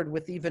forward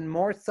with even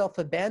more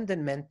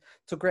self-abandonment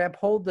to grab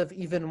hold of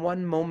even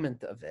one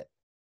moment of it.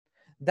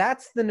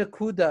 That's the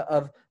nakuda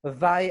of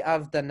vai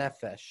avda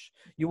nefesh.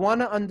 You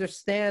want to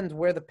understand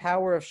where the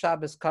power of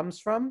Shabbos comes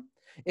from?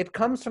 It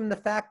comes from the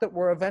fact that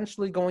we're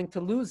eventually going to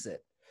lose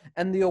it.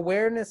 And the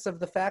awareness of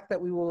the fact that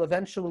we will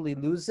eventually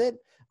lose it,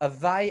 a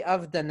vai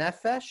avda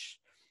nefesh,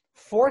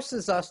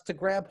 forces us to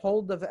grab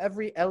hold of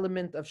every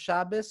element of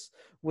Shabbos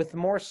with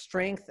more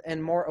strength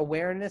and more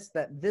awareness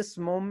that this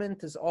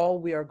moment is all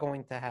we are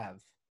going to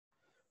have.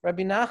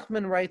 Rabbi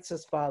Nachman writes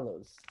as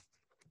follows.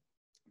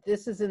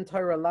 This is in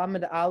Torah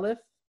Lamed Aleph,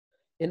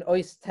 in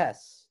Ois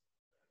Tes.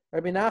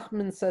 Rabbi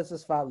Nachman says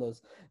as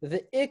follows: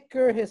 the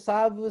ikar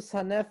hisavus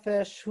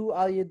hanefesh hu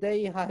al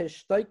yedei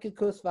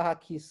hahishtoikikus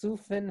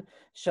v'hakisufin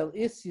shel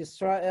is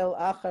Yisrael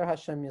achar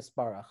Hashem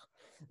Yisbarach.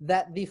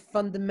 That the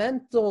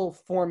fundamental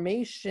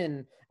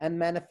formation and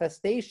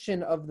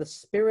manifestation of the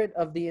spirit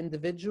of the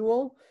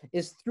individual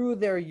is through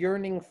their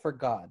yearning for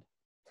God.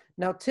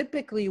 Now,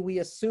 typically, we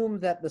assume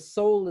that the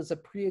soul is a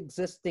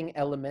pre-existing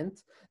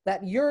element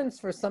that yearns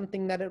for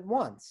something that it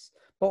wants.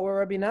 But what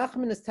Rabbi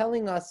Nachman is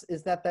telling us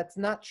is that that's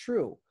not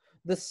true.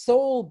 The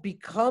soul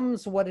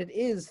becomes what it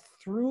is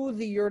through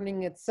the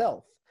yearning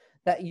itself.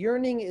 That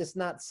yearning is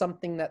not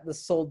something that the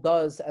soul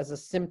does as a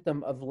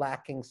symptom of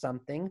lacking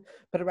something,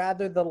 but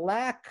rather the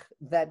lack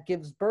that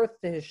gives birth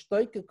to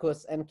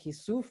hishtoikikus and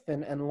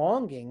kisufin and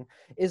longing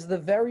is the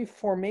very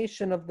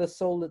formation of the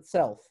soul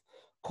itself.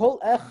 Kol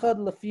echad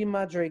lefi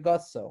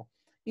madregaso.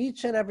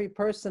 Each and every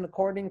person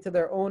according to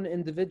their own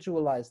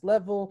individualized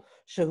level.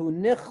 Shehu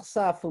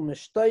nichsaf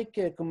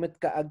u'mishtoikek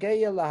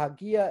u'mitga'ageya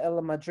lahagia el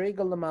madrega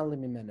lemali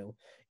mimenu.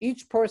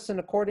 Each person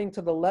according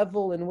to the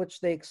level in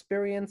which they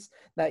experience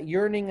that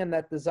yearning and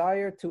that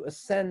desire to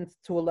ascend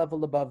to a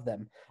level above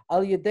them.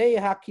 Al yedei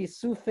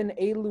hakisufin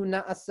elu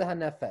na'aseh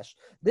hanefesh.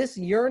 This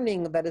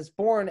yearning that is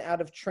born out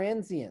of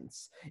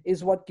transience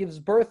is what gives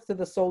birth to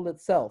the soul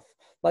itself.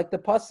 Like the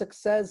pasuk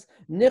says,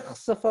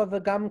 nichsafa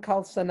v'gam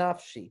kal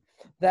sanafshi,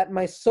 that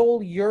my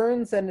soul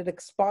yearns and it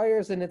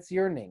expires in its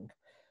yearning.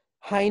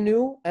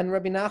 Hainu, and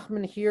Rabbi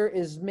Nachman here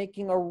is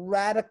making a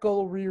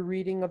radical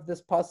rereading of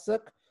this pasuk.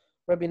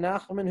 Rabbi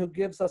Nachman, who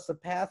gives us a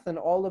path in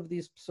all of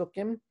these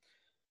psukim.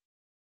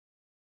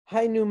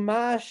 Hainu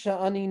ma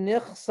sha'ani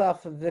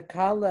nichsaf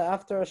v'kala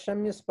after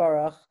Hashem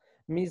Yisbarach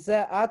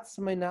mizeh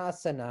atzmei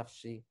na'aseh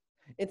nafshi.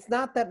 It's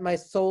not that my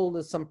soul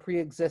is some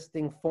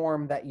pre-existing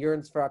form that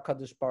yearns for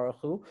HaKadosh Baruch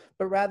Hu,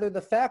 but rather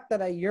the fact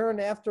that I yearn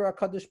after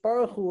HaKadosh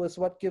Baruch Hu is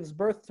what gives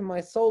birth to my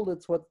soul.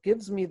 It's what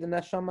gives me the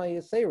Neshama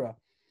Yisera.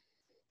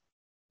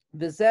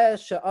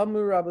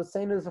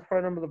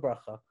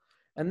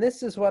 And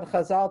this is what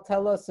Chazal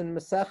tell us in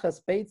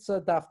Maseches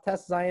Beitza Daf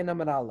Tes Zayin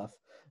Amud Aleph.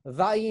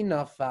 Vayi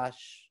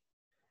nafash.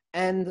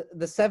 And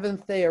the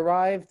seventh day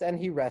arrived and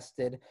he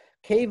rested.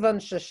 Kevan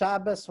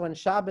sheshabbos, when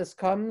Shabbos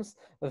comes,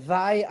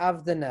 vai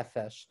avda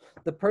nefesh.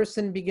 The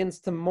person begins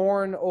to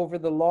mourn over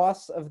the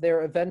loss of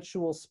their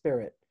eventual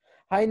spirit.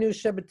 Hainu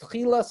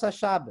shebetchilas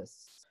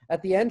haShabbos.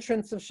 At the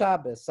entrance of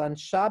Shabbos, on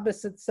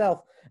Shabbos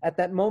itself, at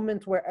that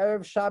moment where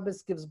Erev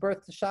Shabbos gives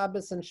birth to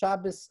Shabbos, and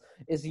Shabbos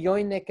is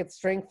yoinik its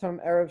strength from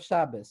Erev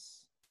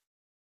Shabbos.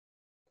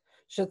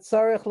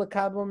 Shetzarech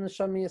lekabel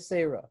neshama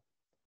yisera.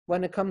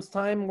 When it comes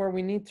time where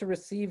we need to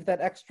receive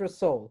that extra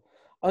soul.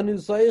 Anu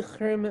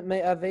zoichrim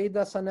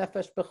me'avedas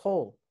hanefesh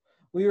bechol.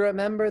 We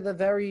remember the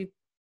very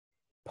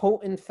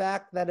potent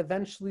fact that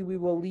eventually we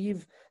will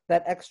leave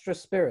that extra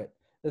spirit.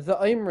 the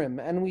Imrim,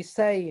 and we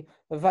say,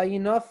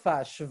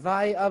 Vayinofash,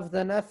 Vay of the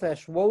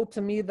Nefesh, woe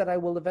to me that I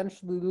will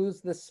eventually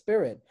lose this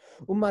spirit.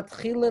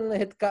 Umatchilin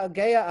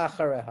lehitkageya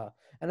achareha.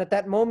 And at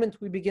that moment,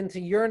 we begin to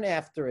yearn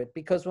after it,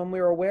 because when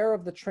we're aware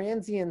of the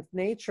transient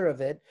nature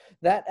of it,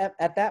 that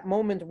at that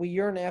moment, we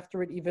yearn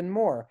after it even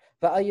more.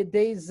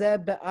 Va'ayedei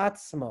zeh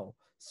be'atzmo,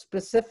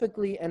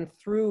 specifically and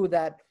through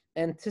that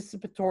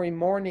anticipatory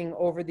mourning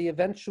over the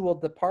eventual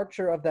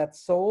departure of that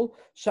soul,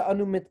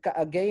 sha'anu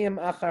mitka'ageyim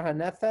achar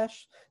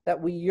hanefesh, that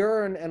we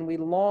yearn and we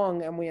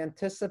long and we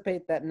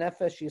anticipate that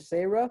nefesh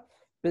yisera.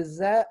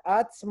 This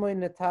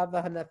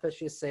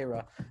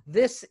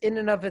in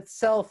and of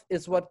itself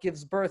is what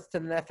gives birth to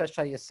the nefesh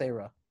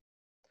hayisera.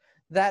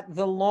 That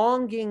the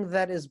longing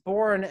that is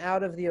born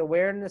out of the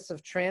awareness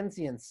of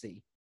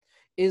transiency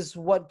is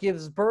what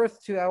gives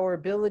birth to our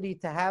ability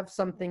to have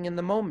something in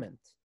the moment.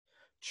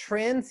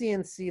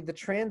 Transiency, the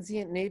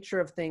transient nature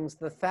of things,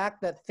 the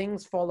fact that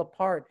things fall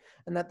apart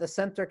and that the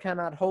center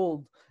cannot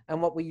hold,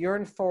 and what we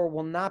yearn for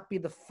will not be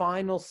the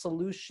final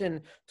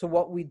solution to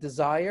what we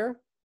desire.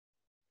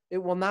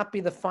 It will not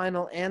be the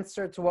final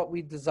answer to what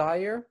we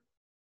desire.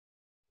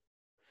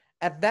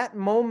 At that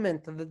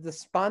moment, the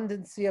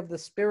despondency of the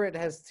spirit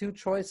has two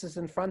choices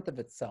in front of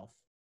itself.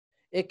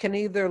 It can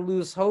either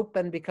lose hope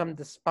and become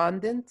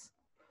despondent,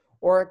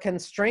 or it can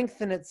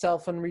strengthen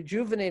itself and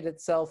rejuvenate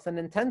itself and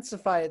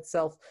intensify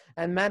itself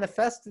and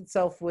manifest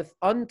itself with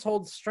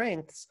untold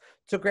strengths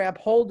to grab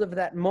hold of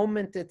that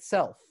moment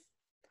itself.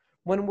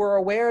 When we're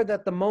aware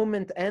that the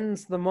moment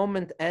ends,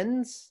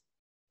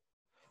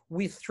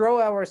 we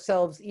throw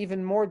ourselves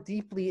even more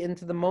deeply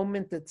into the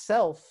moment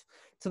itself,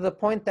 to the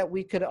point that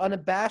we could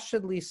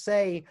unabashedly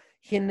say,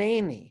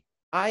 Hineni,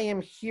 I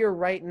am here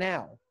right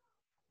now.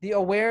 The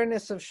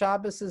awareness of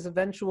Shabbos'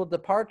 eventual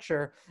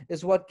departure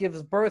is what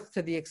gives birth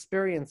to the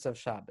experience of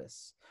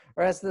Shabbos.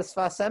 Or as the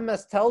Sfas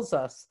Emes tells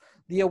us,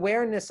 the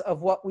awareness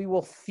of what we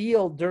will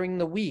feel during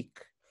the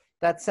week,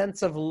 that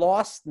sense of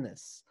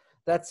lostness,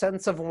 that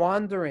sense of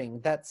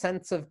wandering, that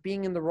sense of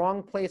being in the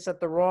wrong place at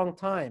the wrong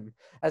time,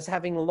 as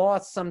having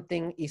lost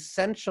something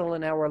essential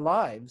in our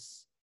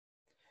lives,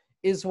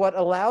 is what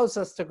allows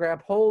us to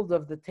grab hold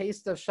of the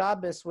taste of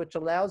Shabbos, which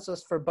allows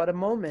us for but a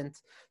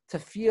moment to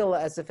feel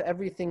as if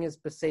everything is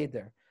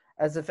beseder,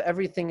 as if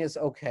everything is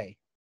okay.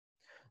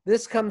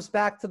 This comes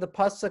back to the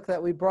pasuk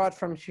that we brought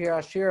from Shir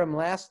HaShirim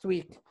last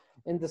week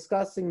in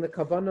discussing the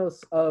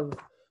kavanos of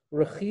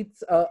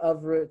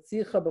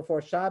Retzicha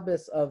before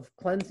Shabbos, of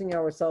cleansing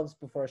ourselves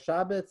before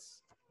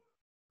Shabbos.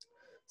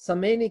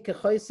 Sameni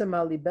kechoisem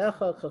al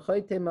libecha,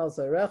 kechoitem al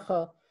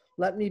zarecha.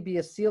 Let me be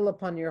a seal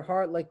upon your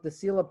heart like the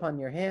seal upon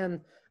your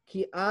hand.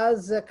 Ki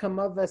aze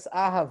kamaves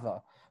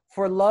ahava.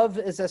 For love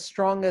is as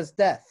strong as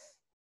death.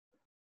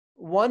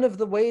 One of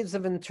the ways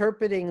of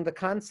interpreting the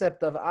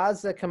concept of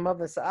aze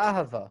kamaves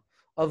ahava,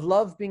 of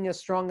love being as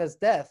strong as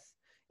death,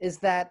 is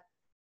that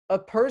a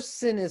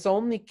person is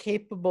only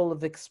capable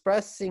of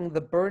expressing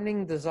the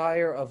burning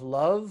desire of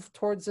love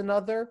towards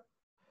another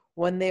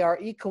when they are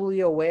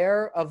equally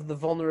aware of the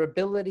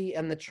vulnerability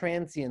and the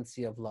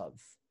transiency of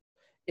love.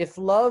 If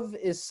love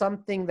is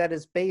something that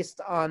is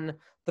based on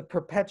the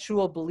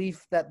perpetual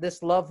belief that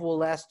this love will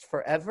last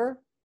forever,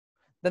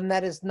 then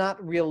that is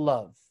not real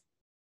love.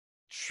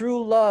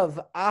 True love,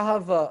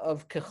 ahava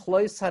of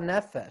kechlois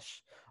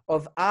hanefesh,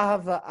 of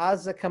ahava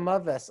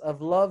azakamaves,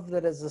 of love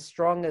that is as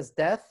strong as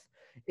death,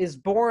 is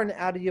born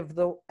out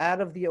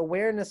of the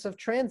awareness of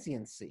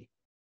transiency.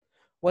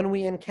 When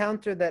we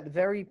encounter that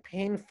very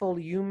painful,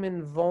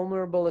 human,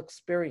 vulnerable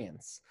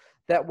experience,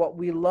 that what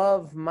we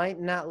love might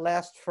not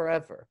last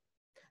forever,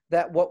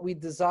 that what we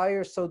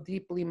desire so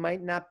deeply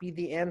might not be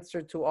the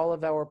answer to all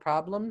of our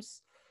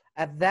problems,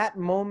 at that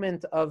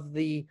moment of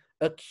the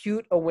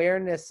acute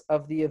awareness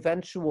of the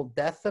eventual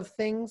death of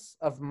things,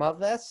 of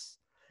maves,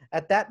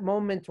 at that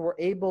moment we're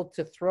able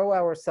to throw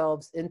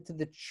ourselves into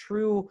the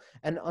true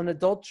and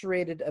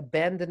unadulterated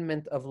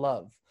abandonment of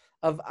love,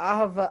 of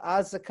ahava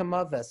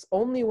azakamaves.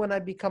 Only when I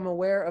become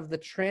aware of the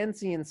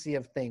transiency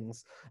of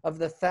things, of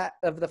the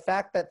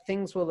fact that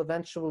things will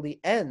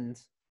eventually end,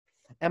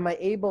 am I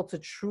able to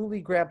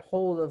truly grab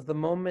hold of the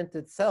moment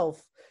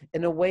itself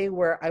in a way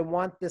where I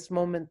want this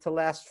moment to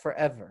last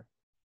forever.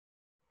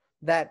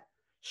 That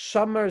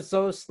shamar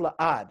zos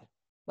la'ad,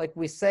 like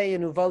we say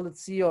in Uval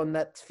Tzion,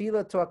 that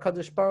tefillah to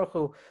HaKadosh Baruch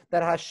Hu,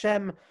 that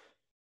Hashem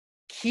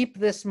keep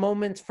this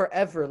moment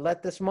forever,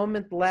 let this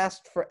moment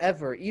last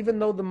forever. Even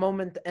though the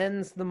moment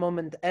ends,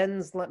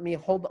 let me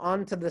hold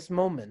on to this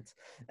moment.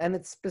 And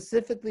it's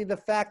specifically the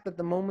fact that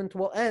the moment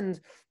will end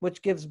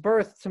which gives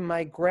birth to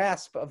my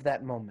grasp of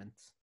that moment.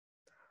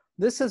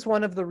 This is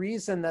one of the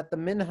reasons that the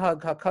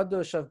Minhag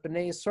HaKadosh of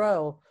Bnei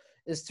Yisrael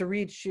is to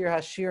read Shir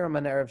HaShirim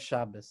on Erev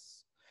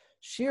Shabbos.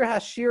 Shir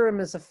HaShirim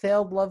is a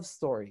failed love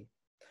story.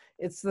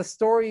 It's the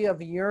story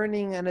of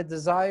yearning and a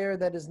desire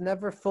that is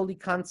never fully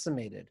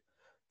consummated,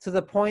 to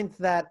the point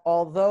that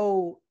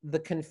although the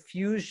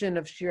confusion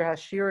of Shir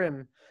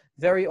HaShirim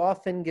very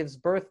often gives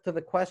birth to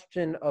the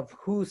question of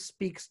who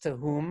speaks to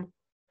whom,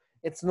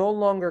 it's no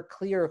longer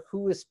clear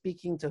who is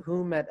speaking to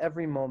whom at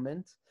every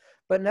moment,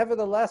 But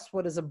nevertheless,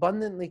 what is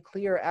abundantly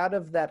clear out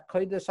of that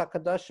Kodesh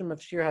HaKadoshim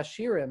of Shir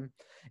HaShirim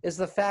is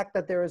the fact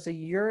that there is a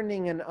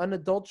yearning and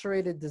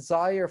unadulterated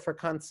desire for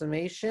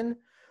consummation,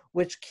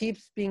 which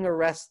keeps being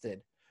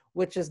arrested,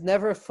 which is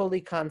never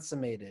fully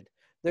consummated.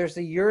 There's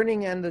a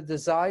yearning and a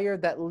desire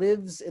that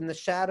lives in the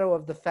shadow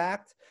of the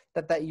fact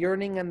that that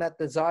yearning and that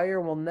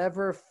desire will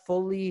never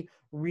fully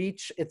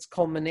reach its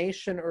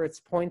culmination or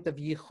its point of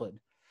yichud.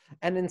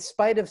 And in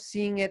spite of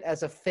seeing it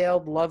as a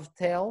failed love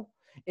tale,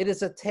 it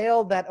is a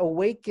tale that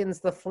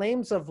awakens the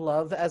flames of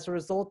love as a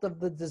result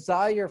of the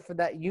desire for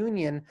that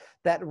union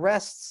that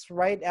rests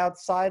right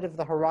outside of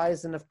the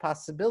horizon of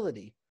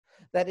possibility.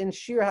 That in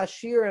Shir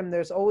HaShirim,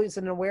 there's always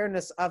an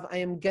awareness of, I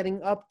am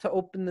getting up to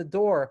open the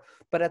door,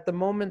 but at the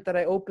moment that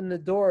I open the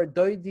door,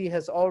 Doidi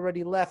has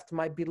already left,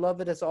 my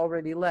beloved has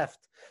already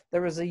left.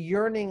 There is a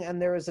yearning and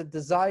there is a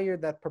desire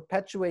that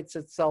perpetuates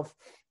itself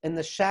in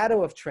the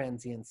shadow of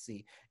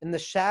transiency, in the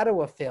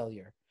shadow of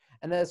failure.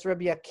 And as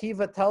Rabbi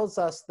Akiva tells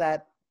us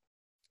that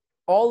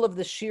all of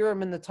the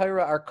shirim in the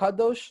Torah are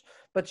kadosh,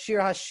 but Shir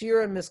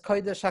HaShirim is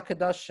Kodesh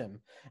HaKadoshim.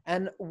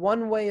 And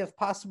one way of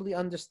possibly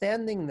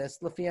understanding this,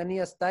 Lefi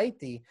Anias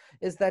Daiti,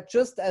 is that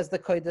just as the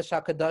Kodesh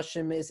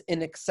HaKadoshim is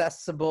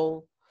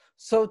inaccessible,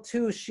 so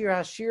too Shir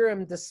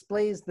HaShirim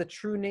displays the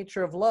true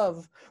nature of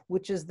love,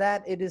 which is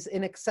that it is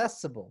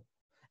inaccessible.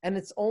 And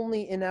it's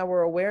only in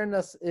our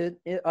awareness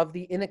of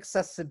the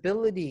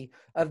inaccessibility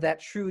of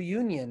that true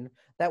union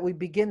that we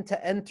begin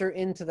to enter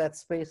into that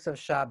space of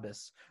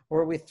Shabbos,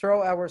 where we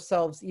throw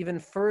ourselves even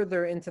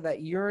further into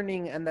that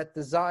yearning and that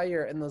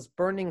desire and those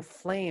burning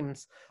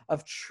flames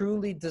of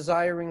truly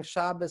desiring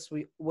Shabbos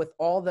with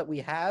all that we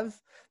have,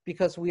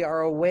 because we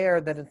are aware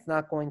that it's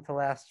not going to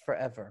last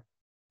forever.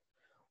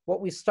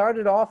 What we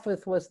started off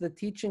with was the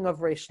teaching of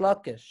Reish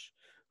Lakish,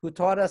 who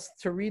taught us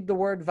to read the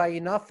word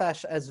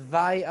vayinafesh as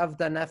vay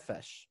avda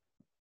nefesh,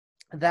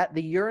 that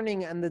the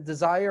yearning and the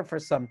desire for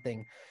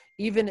something,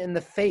 even in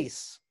the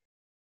face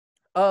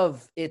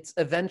of its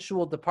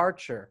eventual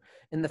departure,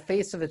 in the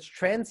face of its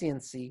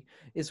transiency,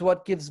 is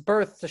what gives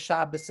birth to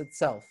Shabbos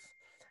itself.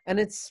 And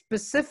it's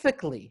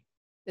specifically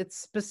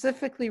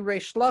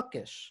Reish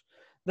Lakish,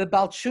 the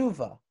Baal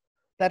Tshuva,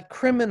 that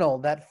criminal,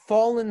 that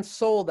fallen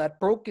soul, that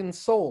broken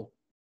soul,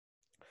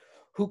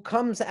 who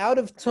comes out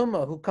of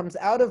Tumah, who comes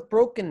out of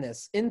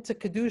brokenness into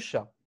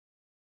Kedusha.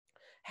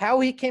 How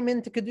he came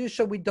into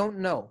Kedusha, we don't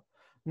know.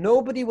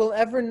 Nobody will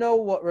ever know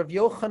what Rav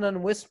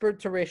Yochanan whispered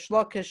to Reish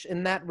Lakish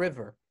in that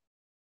river.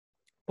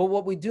 But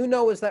what we do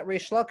know is that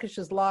Reish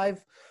Lakish's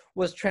life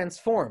was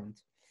transformed.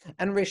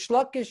 And Reish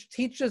Lakish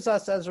teaches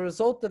us as a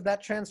result of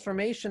that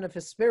transformation of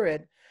his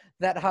spirit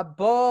that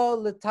haba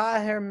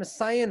l'taher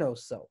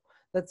mesayanoso,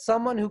 that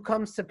someone who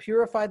comes to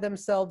purify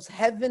themselves,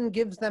 heaven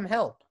gives them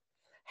help.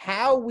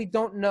 How, we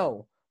don't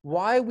know.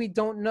 Why, we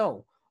don't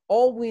know.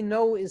 All we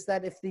know is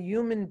that if the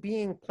human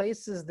being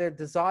places their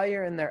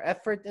desire and their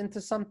effort into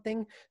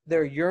something,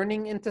 their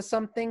yearning into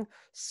something,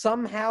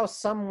 somehow,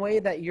 some way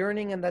that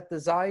yearning and that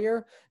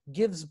desire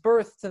gives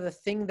birth to the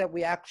thing that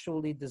we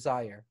actually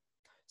desire.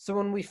 So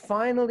when we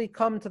finally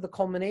come to the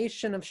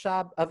culmination of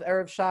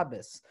Erev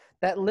Shabbos,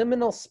 that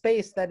liminal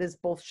space that is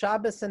both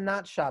Shabbos and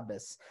not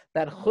Shabbos,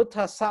 that chut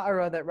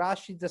ha'sa'ara that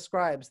Rashi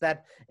describes,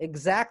 that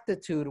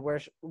exactitude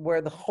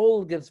where the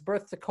whole gives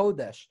birth to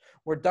Kodesh,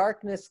 where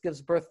darkness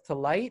gives birth to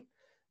light,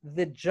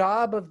 the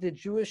job of the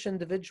Jewish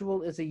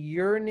individual is a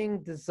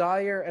yearning,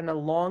 desire, and a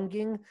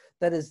longing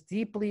that is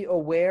deeply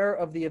aware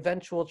of the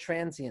eventual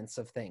transience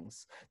of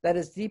things, that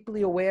is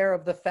deeply aware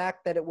of the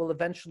fact that it will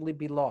eventually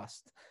be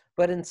lost.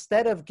 But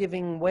instead of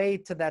giving way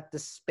to that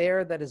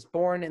despair that is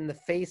born in the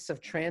face of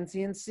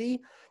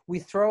transiency, we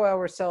throw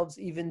ourselves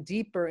even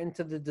deeper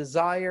into the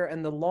desire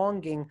and the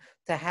longing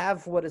to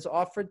have what is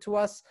offered to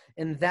us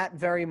in that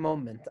very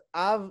moment.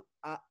 Aza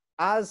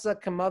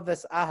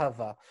kamaves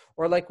ahava,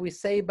 or like we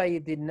say by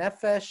Yedid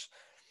Nefesh,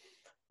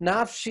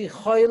 Nafshi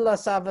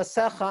choilas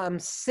avasecha,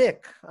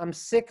 I'm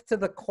sick to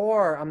the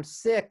core, I'm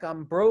sick,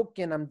 I'm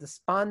broken, I'm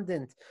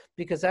despondent,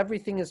 because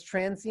everything is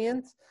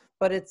transient,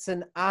 but it's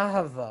an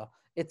ahava.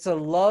 It's a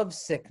love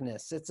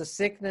sickness. It's a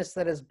sickness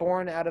that is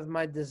born out of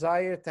my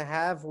desire to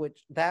have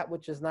that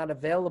which is not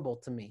available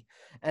to me.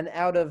 And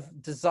out of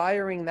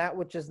desiring that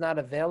which is not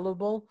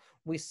available,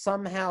 we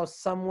somehow,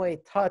 some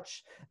way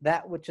touch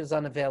that which is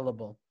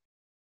unavailable.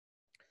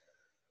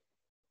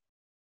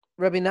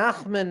 Rabbi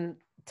Nachman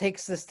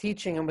takes this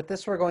teaching, and with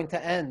this we're going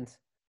to end,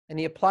 and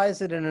he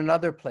applies it in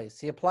another place.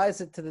 He applies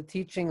it to the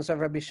teachings of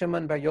Rabbi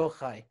Shimon Bar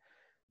Yochai,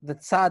 the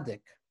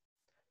tzaddik.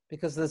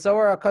 Because the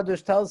Zohar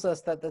HaKadosh tells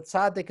us that the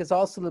tzaddik is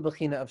also the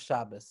bechina of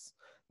Shabbos.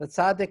 The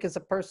tzaddik is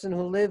a person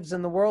who lives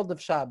in the world of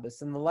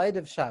Shabbos, in the light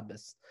of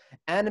Shabbos,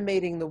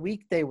 animating the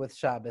weekday with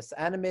Shabbos,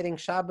 animating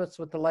Shabbos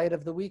with the light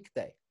of the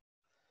weekday.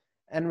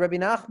 And Rabbi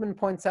Nachman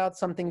points out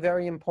something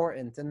very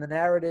important in the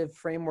narrative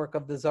framework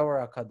of the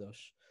Zohar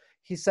HaKadosh.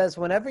 He says,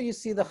 whenever you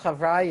see the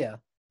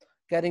Chavraya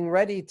getting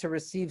ready to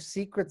receive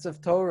secrets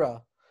of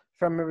Torah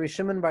from Rabbi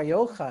Shimon Bar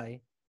Yochai,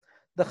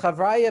 the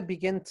Chavraya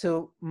begin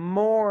to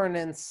mourn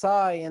and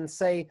sigh and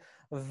say,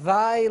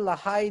 Vai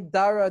lahai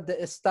dara de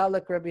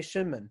istalik Rabbi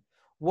Shimon.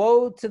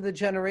 Woe to the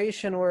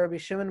generation where Rabbi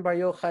Shimon Bar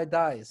Yochai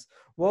dies.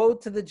 Woe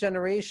to the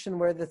generation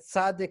where the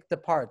tzaddik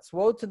departs.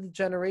 Woe to the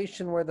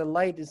generation where the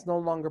light is no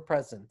longer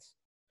present.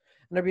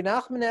 And Rabbi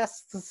Nachman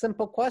asks a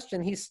simple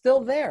question. He's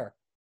still there.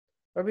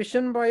 Rabbi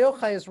Shimon Bar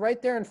Yochai is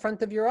right there in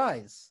front of your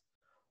eyes.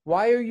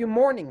 Why are you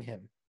mourning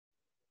him?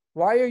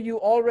 Why are you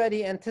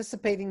already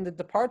anticipating the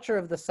departure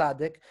of the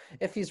tzaddik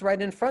if he's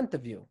right in front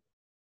of you?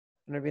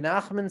 And Rabbi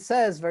Nachman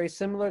says, very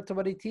similar to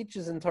what he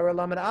teaches in Torah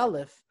Lamed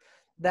Aleph,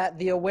 that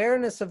the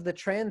awareness of the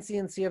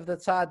transiency of the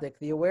tzaddik,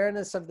 the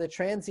awareness of the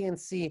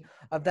transiency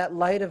of that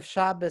light of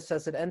Shabbos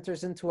as it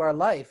enters into our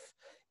life,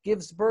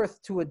 gives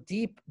birth to a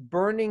deep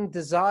burning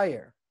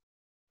desire,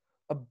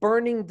 a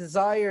burning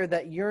desire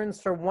that yearns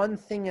for one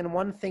thing and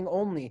one thing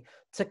only,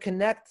 to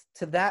connect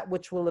to that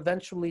which will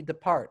eventually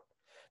depart.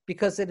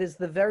 Because it is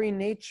the very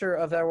nature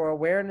of our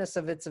awareness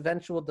of its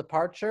eventual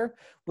departure,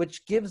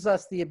 which gives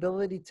us the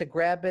ability to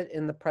grab it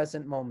in the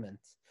present moment.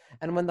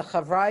 And when the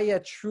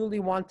Chavraya truly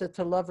wanted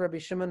to love Rabbi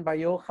Shimon Bar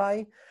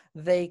Yochai,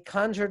 they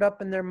conjured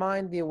up in their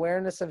mind the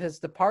awareness of his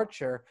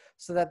departure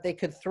so that they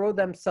could throw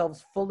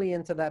themselves fully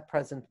into that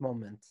present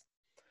moment.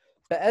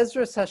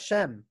 Be'ezras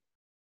Hashem,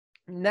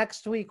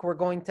 next week we're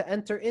going to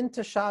enter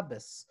into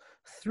Shabbos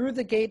through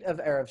the gate of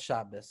Erev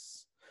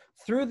Shabbos,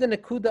 through the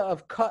Nekuda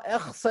of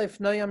Ka'ech Seif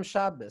Noyam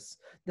Shabbos,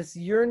 this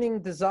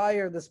yearning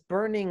desire, this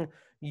burning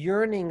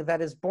yearning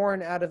that is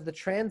born out of the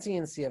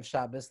transiency of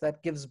Shabbos,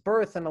 that gives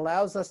birth and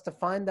allows us to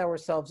find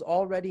ourselves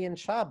already in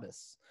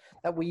Shabbos,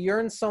 that we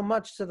yearn so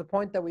much to the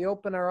point that we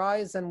open our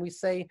eyes and we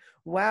say,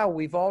 wow,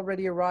 we've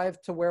already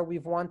arrived to where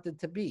we've wanted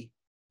to be.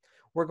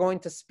 We're going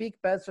to speak,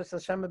 Be'ezras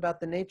Hashem,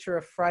 about the nature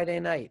of Friday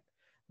night,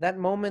 that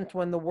moment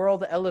when the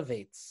world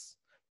elevates,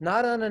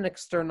 not on an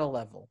external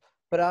level,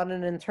 but on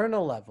an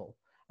internal level.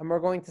 And we're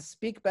going to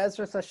speak,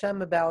 Be'ezras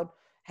Hashem, about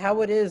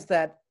how it is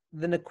that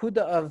the Nekuda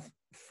of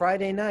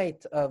Friday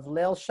night, of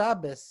Leil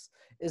Shabbos,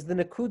 is the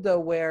Nekuda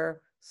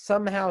where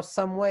somehow,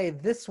 some way,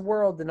 this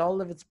world in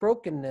all of its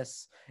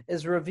brokenness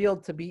is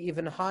revealed to be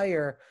even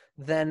higher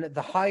than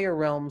the higher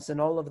realms in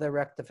all of their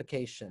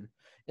rectification.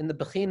 In the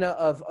Bechina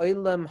of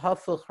Olam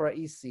Hafuch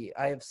Ra'isi,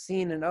 I have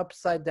seen an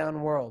upside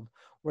down world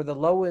where the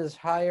low is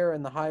higher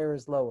and the higher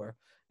is lower.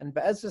 And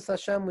Be'ezras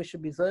Hashem, we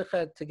should be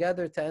zeichet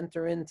together to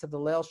enter into the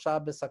Leil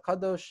Shabbos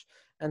HaKadosh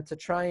and to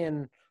try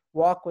and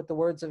walk with the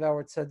words of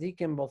our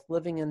tzaddikim, both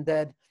living and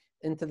dead,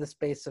 into the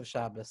space of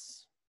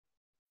Shabbos.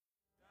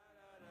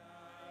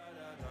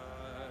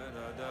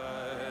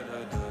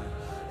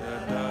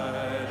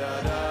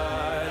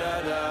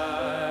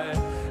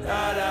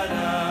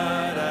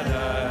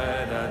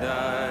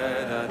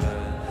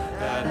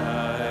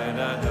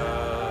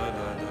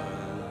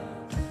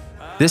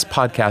 This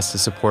podcast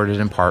is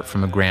supported in part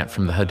from a grant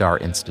from the Hadar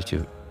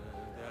Institute.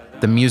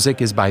 The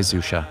music is by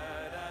Zusha.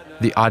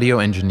 The audio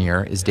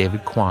engineer is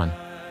David Kwan.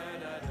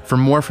 For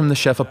more from the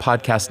Shefa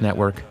Podcast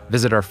Network,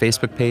 visit our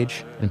Facebook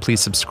page and please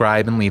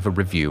subscribe and leave a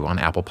review on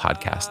Apple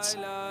Podcasts.